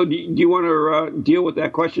 Okay, so do you want to deal with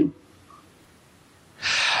that question?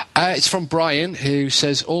 It's from Brian, who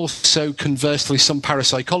says, also, conversely, some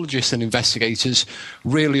parapsychologists and investigators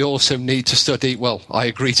really also need to study, well, I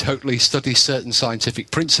agree totally, study certain scientific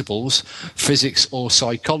principles, physics or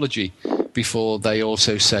psychology, before they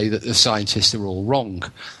also say that the scientists are all wrong.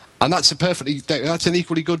 And that's an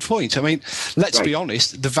equally good point. I mean, let's be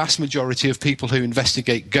honest, the vast majority of people who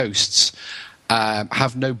investigate ghosts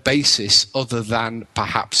have no basis other than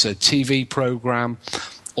perhaps a TV program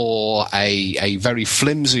or a very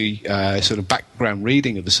flimsy sort of background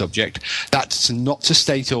reading of the subject. That's not to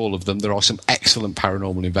state all of them. There are some excellent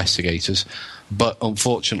paranormal investigators, but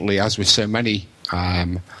unfortunately, as with so many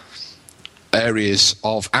areas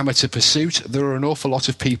of amateur pursuit, there are an awful lot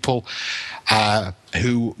of people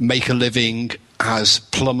who make a living as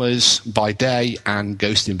plumbers by day and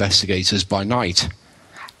ghost investigators by night,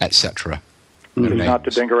 etc. Not to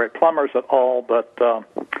denigrate plumbers at all, but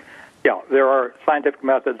there are scientific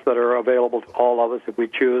methods that are available to all of us if we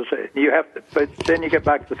choose. But then you get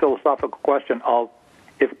back to the philosophical question of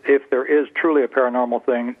if there is truly a paranormal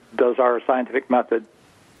thing, does our scientific method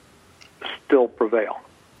still prevail?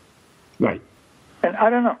 Right. And I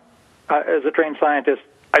don't know. As a trained scientist,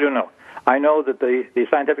 I don't know. I know that the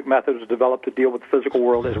scientific method was developed to deal with the physical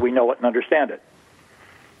world as we know it and understand it.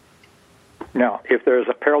 Now, if there's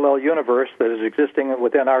a parallel universe that is existing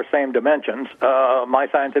within our same dimensions, my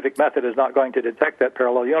scientific method is not going to detect that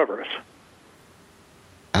parallel universe.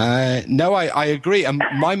 No, I agree. And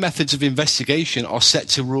my methods of investigation are set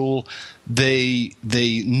to rule the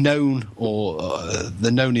known or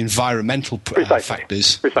the known environmental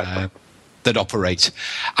factors that operate.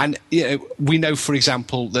 And we know, for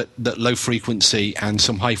example, that low frequency and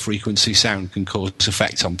some high frequency sound can cause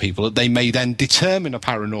effects on people. They may then determine a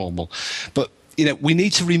paranormal. But we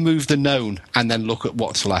need to remove the known and then look at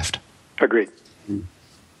what's left. Agreed.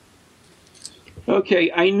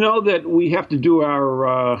 Okay, I know that we have to do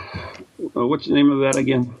our what's the name of that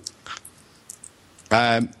again?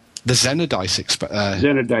 The Xenodice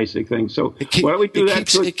Xenodice thing. So why don't we do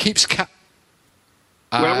that? It keeps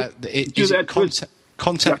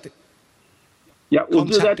contact. Yeah, we'll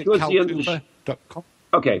do that towards the end of the show.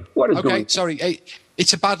 Okay, what is going on? Okay, sorry.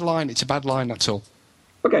 It's a bad line. It's a bad line, that's all.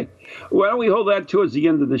 Okay. Why don't we hold that towards the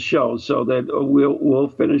end of the show so that we'll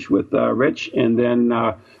finish with Rich, and then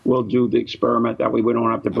we'll do the experiment. That way we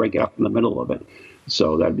don't have to break it up in the middle of it.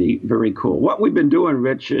 So that'd be very cool. What we've been doing,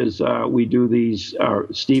 Rich, is we do these.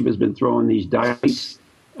 Steve has been throwing these dice,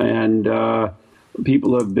 and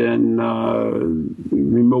people have been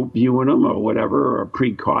remote viewing them or whatever, or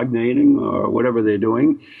precognating or whatever they're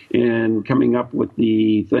doing, and coming up with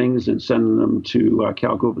the things and sending them to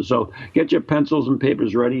Cal Cooper. So get your pencils and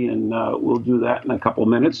papers ready, and we'll do that in a couple of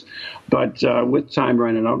minutes. But with time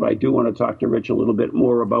running out, I do want to talk to Rich a little bit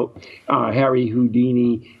more about Harry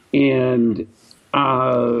Houdini and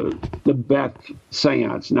the Beth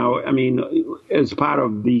seance. Now, I mean, as part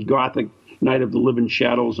of the Gothic Night of the Living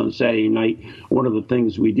Shadows on Saturday night, one of the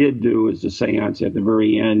things we did do is the seance at the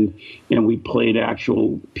very end, and we played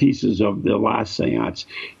actual pieces of the last seance.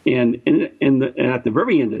 And at the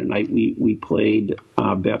very end of the night, we played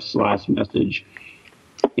Beth's last message,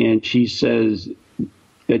 and she says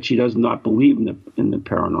that she does not believe in the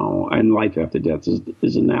paranormal and life after death.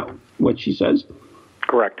 Isn't that what she says?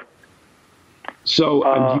 Correct. So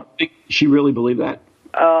do you think she really believed that?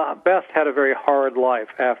 Beth had a very hard life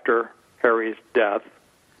after Harry's death.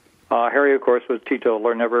 Harry, of course, was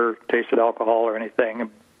teetotaler, never tasted alcohol or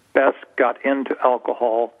anything. Beth got into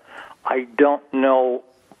alcohol, I don't know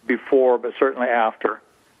before, but certainly after.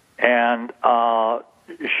 And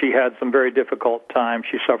she had some very difficult times.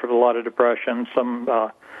 She suffered a lot of depression, some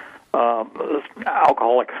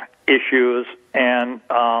alcoholic issues, and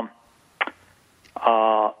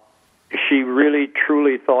she really,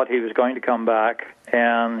 truly thought he was going to come back,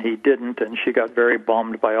 and he didn't, and she got very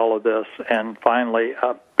bummed by all of this. And finally,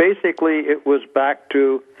 basically, it was back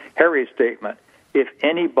to Harry's statement, if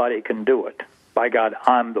anybody can do it, by God,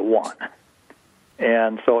 I'm the one.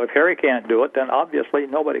 And so if Harry can't do it, then obviously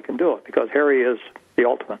nobody can do it, because Harry is the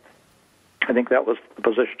ultimate. I think that was the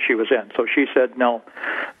position she was in. So she said, no,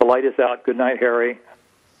 the light is out. Good night, Harry.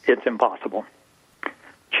 It's impossible.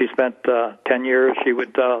 She spent 10 years. She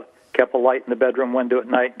would kept a light in the bedroom window at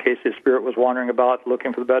night in case his spirit was wandering about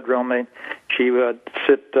looking for the bedroom. And she would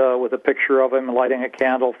sit with a picture of him lighting a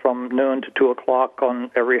candle from noon to 2 o'clock on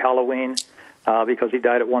every Halloween because he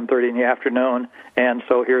died at 1:30 in the afternoon. And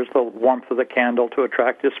so here's the warmth of the candle to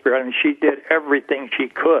attract his spirit. I mean, she did everything she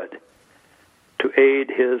could to aid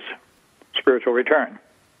his spiritual return.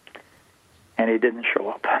 And he didn't show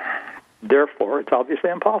up. Therefore, it's obviously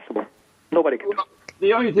impossible. Nobody can.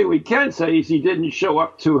 The only thing we can say is he didn't show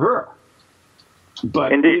up to her.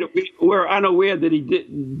 But indeed, we're unaware that he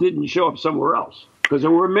didn't show up somewhere else. Because there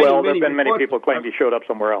were many, there have been many people claimed he showed up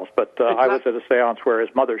somewhere else. But I was at a seance where his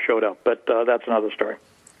mother showed up. But that's another story.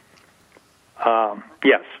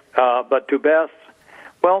 Yes. But to Bess,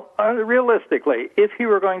 well, realistically, if he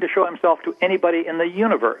were going to show himself to anybody in the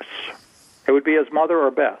universe, it would be his mother or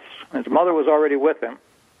Bess. His mother was already with him.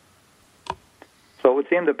 So it would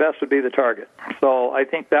seem that Bess would be the target. So I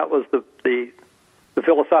think that was the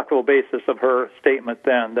philosophical basis of her statement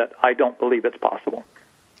then, that I don't believe it's possible.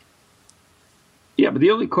 Yeah, but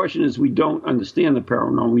the only question is we don't understand the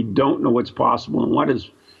paranormal. We don't know what's possible and what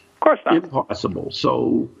is impossible.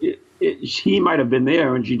 So she might have been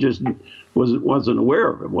there and she just wasn't aware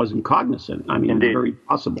of it, wasn't cognizant. I mean, Indeed. It's very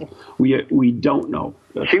possible. We don't know.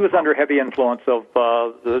 She was under heavy influence of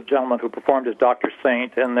the gentleman who performed as Dr.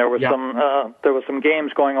 Saint, and there was some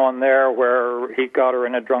games going on there where he got her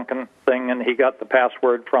in a drunken thing, and he got the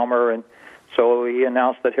password from her, and so he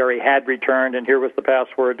announced that Harry had returned, and here was the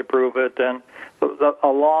password to prove it, and a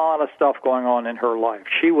lot of stuff going on in her life.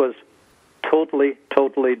 She was totally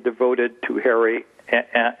devoted to Harry,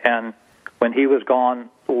 and when he was gone,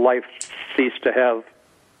 life ceased to have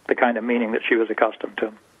the kind of meaning that she was accustomed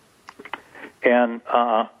to. And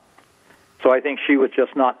so I think she was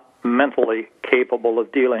just not mentally capable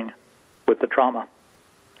of dealing with the trauma.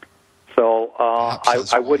 So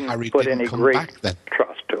I wouldn't put any great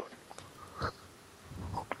trust to it.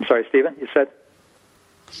 I'm sorry, Stephen, you said?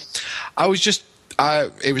 I was just...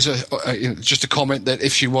 it was just a comment that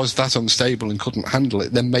if she was that unstable and couldn't handle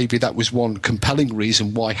it, then maybe that was one compelling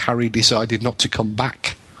reason why Harry decided not to come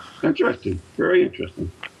back. Interesting. Very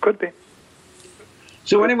interesting. Could be.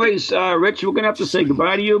 So anyways, Rich, we're going to have to say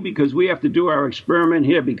goodbye to you because we have to do our experiment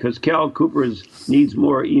here because Cal Cooper needs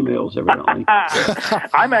more emails, evidently.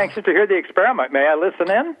 I'm anxious to hear the experiment. May I listen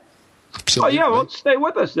in? Absolutely. Oh, yeah, well, stay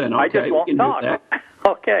with us then. Okay, I just won't talk.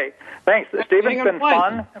 Okay. Thanks, Stephen. It's been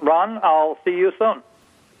fun. Ron, I'll see you soon.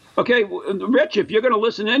 Okay, Rich, if you're going to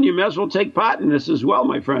listen in, you may as well take part in this as well,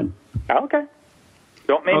 my friend. Okay.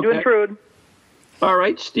 Don't mean to intrude. All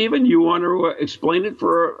right, Stephen, you want to explain it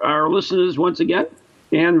for our listeners once again?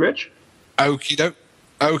 And Rich? Okie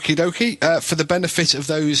dokie. For the benefit of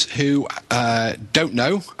those who don't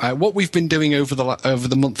know, what we've been doing over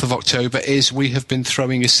the month of October is we have been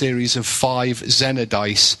throwing a series of 5 Zener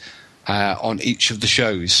dice on each of the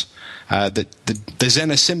shows. The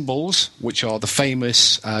Zener symbols, which are the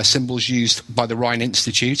famous symbols used by the Rhine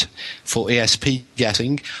Institute for ESP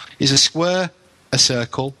getting, is a square, a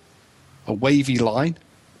circle, a wavy line,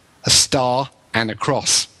 a star, and a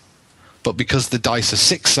cross. But because the dice are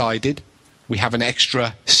 6-sided, we have an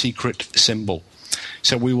extra secret symbol.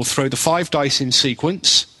 So we will throw the 5 dice in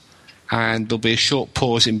sequence, and there'll be a short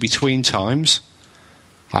pause in between times.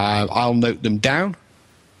 I'll note them down.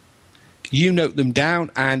 You note them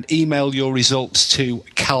down and email your results to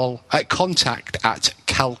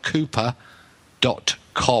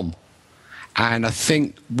contact@calcooper.com. And I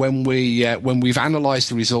think when we've analysed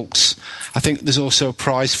the results, I think there's also a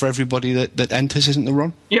prize for everybody that enters, isn't there,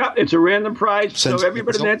 Ron? Yeah, it's a random prize, so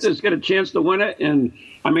everybody that enters get a chance to win it. And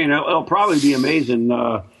I mean, it'll probably be amazing.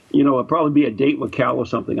 It'll probably be a date with Cal or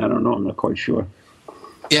something. I don't know. I'm not quite sure.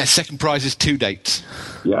 Yeah, second prize is 2 dates.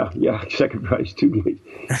 Yeah, second prize 2 dates.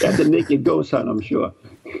 That's a naked ghost hunt, I'm sure.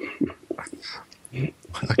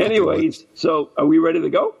 Anyways, so are we ready to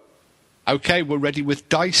go? Okay, we're ready with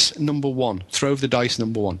dice number 1. Throw the dice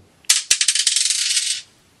number 1.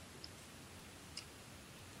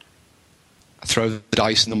 Throw the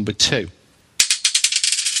dice number 2.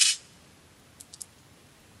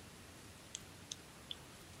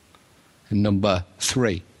 And number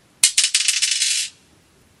 3.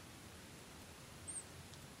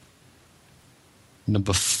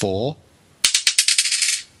 Number 4.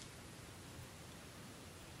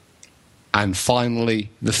 And finally,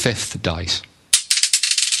 the 5th dice.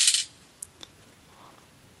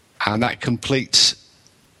 And that completes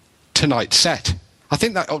tonight's set. I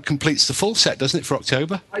think that completes the full set, doesn't it, for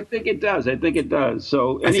October? I think it does.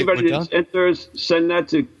 So anybody that enters, send that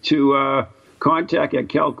to contact at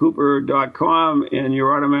calcooper.com, and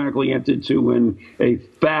you're automatically entered to win a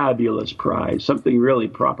fabulous prize, something really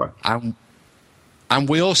proper. And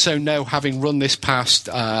we also know, having run this past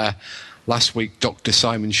last week, Dr.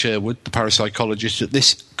 Simon Sherwood, the parapsychologist, that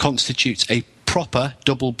this constitutes a proper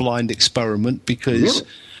double-blind experiment because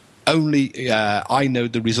only I know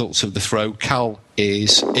the results of the throw. Cal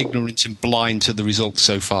is ignorant and blind to the results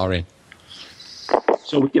so far in.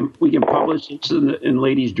 So we can publish this in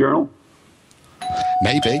Ladies' Journal?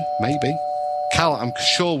 Maybe. Cal, I'm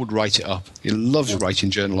sure, would write it up. He loves writing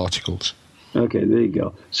journal articles. Okay, there you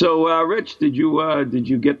go. So, Rich, did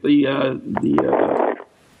you get the?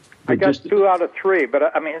 I got 2 out of 3,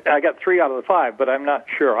 but I got 3 out of the 5, but I'm not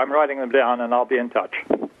sure. I'm writing them down, and I'll be in touch.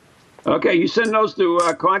 Okay, you send those to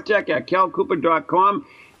contact at calcooper.com,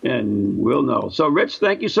 and we'll know. So, Rich,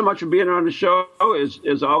 thank you so much for being on the show,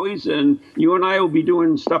 as always, and you and I will be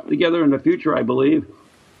doing stuff together in the future, I believe.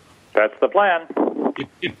 That's the plan.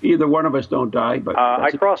 If either one of us don't die. But I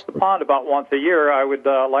cross the pond about once a year. I would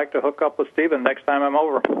like to hook up with Stephen next time I'm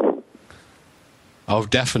over. Oh,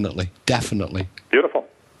 definitely. Beautiful.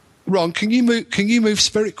 Ron, can you move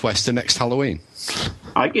Spirit Quest to next Halloween?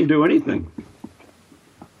 I can do anything.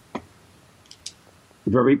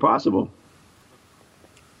 Very possible.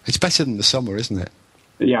 It's better than the summer, isn't it?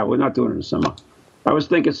 Yeah, we're not doing it in the summer. I was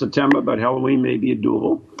thinking September, but Halloween may be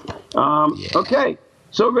doable. Okay.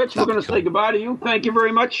 So, Rich, we're going to say goodbye to you. Thank you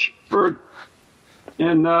very much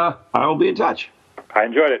and I will be in touch. I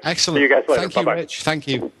enjoyed it. Excellent. See you guys later. Thank you, Bye-bye. Rich. Thank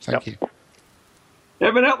you.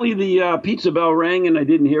 Evidently, the pizza bell rang, and I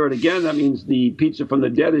didn't hear it again. That means the pizza from the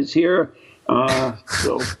dead is here.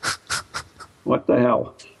 So, what the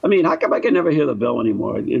hell? I mean, how come I can never hear the bell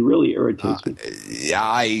anymore? It really irritates me.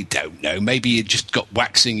 I don't know. Maybe you just got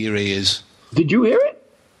wax in your ears. Did you hear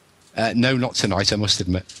it? No, not tonight, I must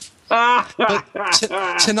admit.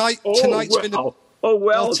 Tonight's been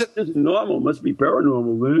this is normal. Must be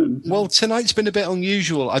paranormal then. Well, tonight's been a bit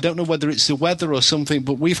unusual. I don't know whether it's the weather or something,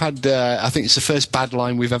 but we've had, I think it's the first bad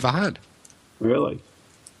line we've ever had. Really?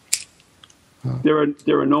 There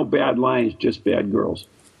are no bad lines, just bad girls.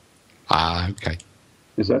 Okay.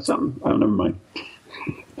 Is that something? I don't never mind.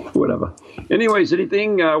 Whatever. Anyways,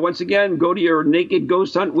 anything, once again, go to your naked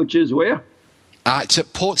ghost hunt, which is where? It's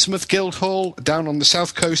at Portsmouth Guildhall, down on the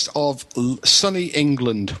south coast of sunny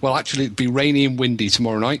England. Well, actually, it'd be rainy and windy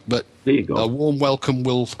tomorrow night, but there you go. A warm welcome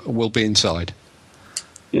will be inside.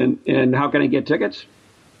 And how can I get tickets?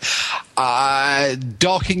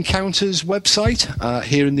 Dark Encounters website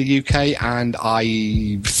here in the UK, and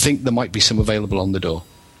I think there might be some available on the door.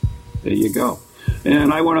 There you go.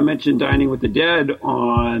 And I want to mention Dining with the Dead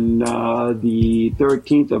on the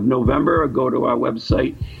 13th of November. Go to our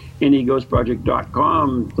website,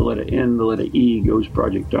 neghostproject.com, the letter N, the letter E,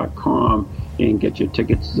 ghostproject.com, and get your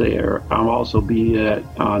tickets there. I'll also be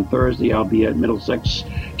on Thursday, I'll be at Middlesex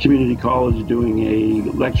Community College doing a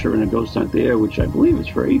lecture and a ghost hunt there, which I believe is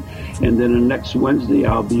free. And then next Wednesday,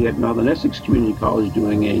 I'll be at Northern Essex Community College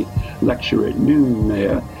doing a lecture at noon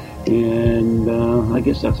there. And I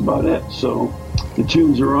guess that's about it. So the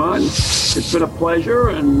tunes are on. It's been a pleasure,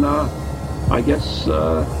 and I guess,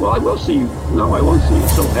 I will see you. No, I won't see you.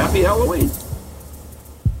 So happy Halloween.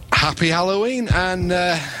 Happy Halloween, and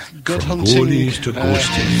good From hunting. Goonies to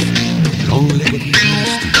ghosting, long-legged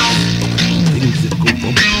things that go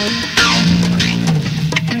bump.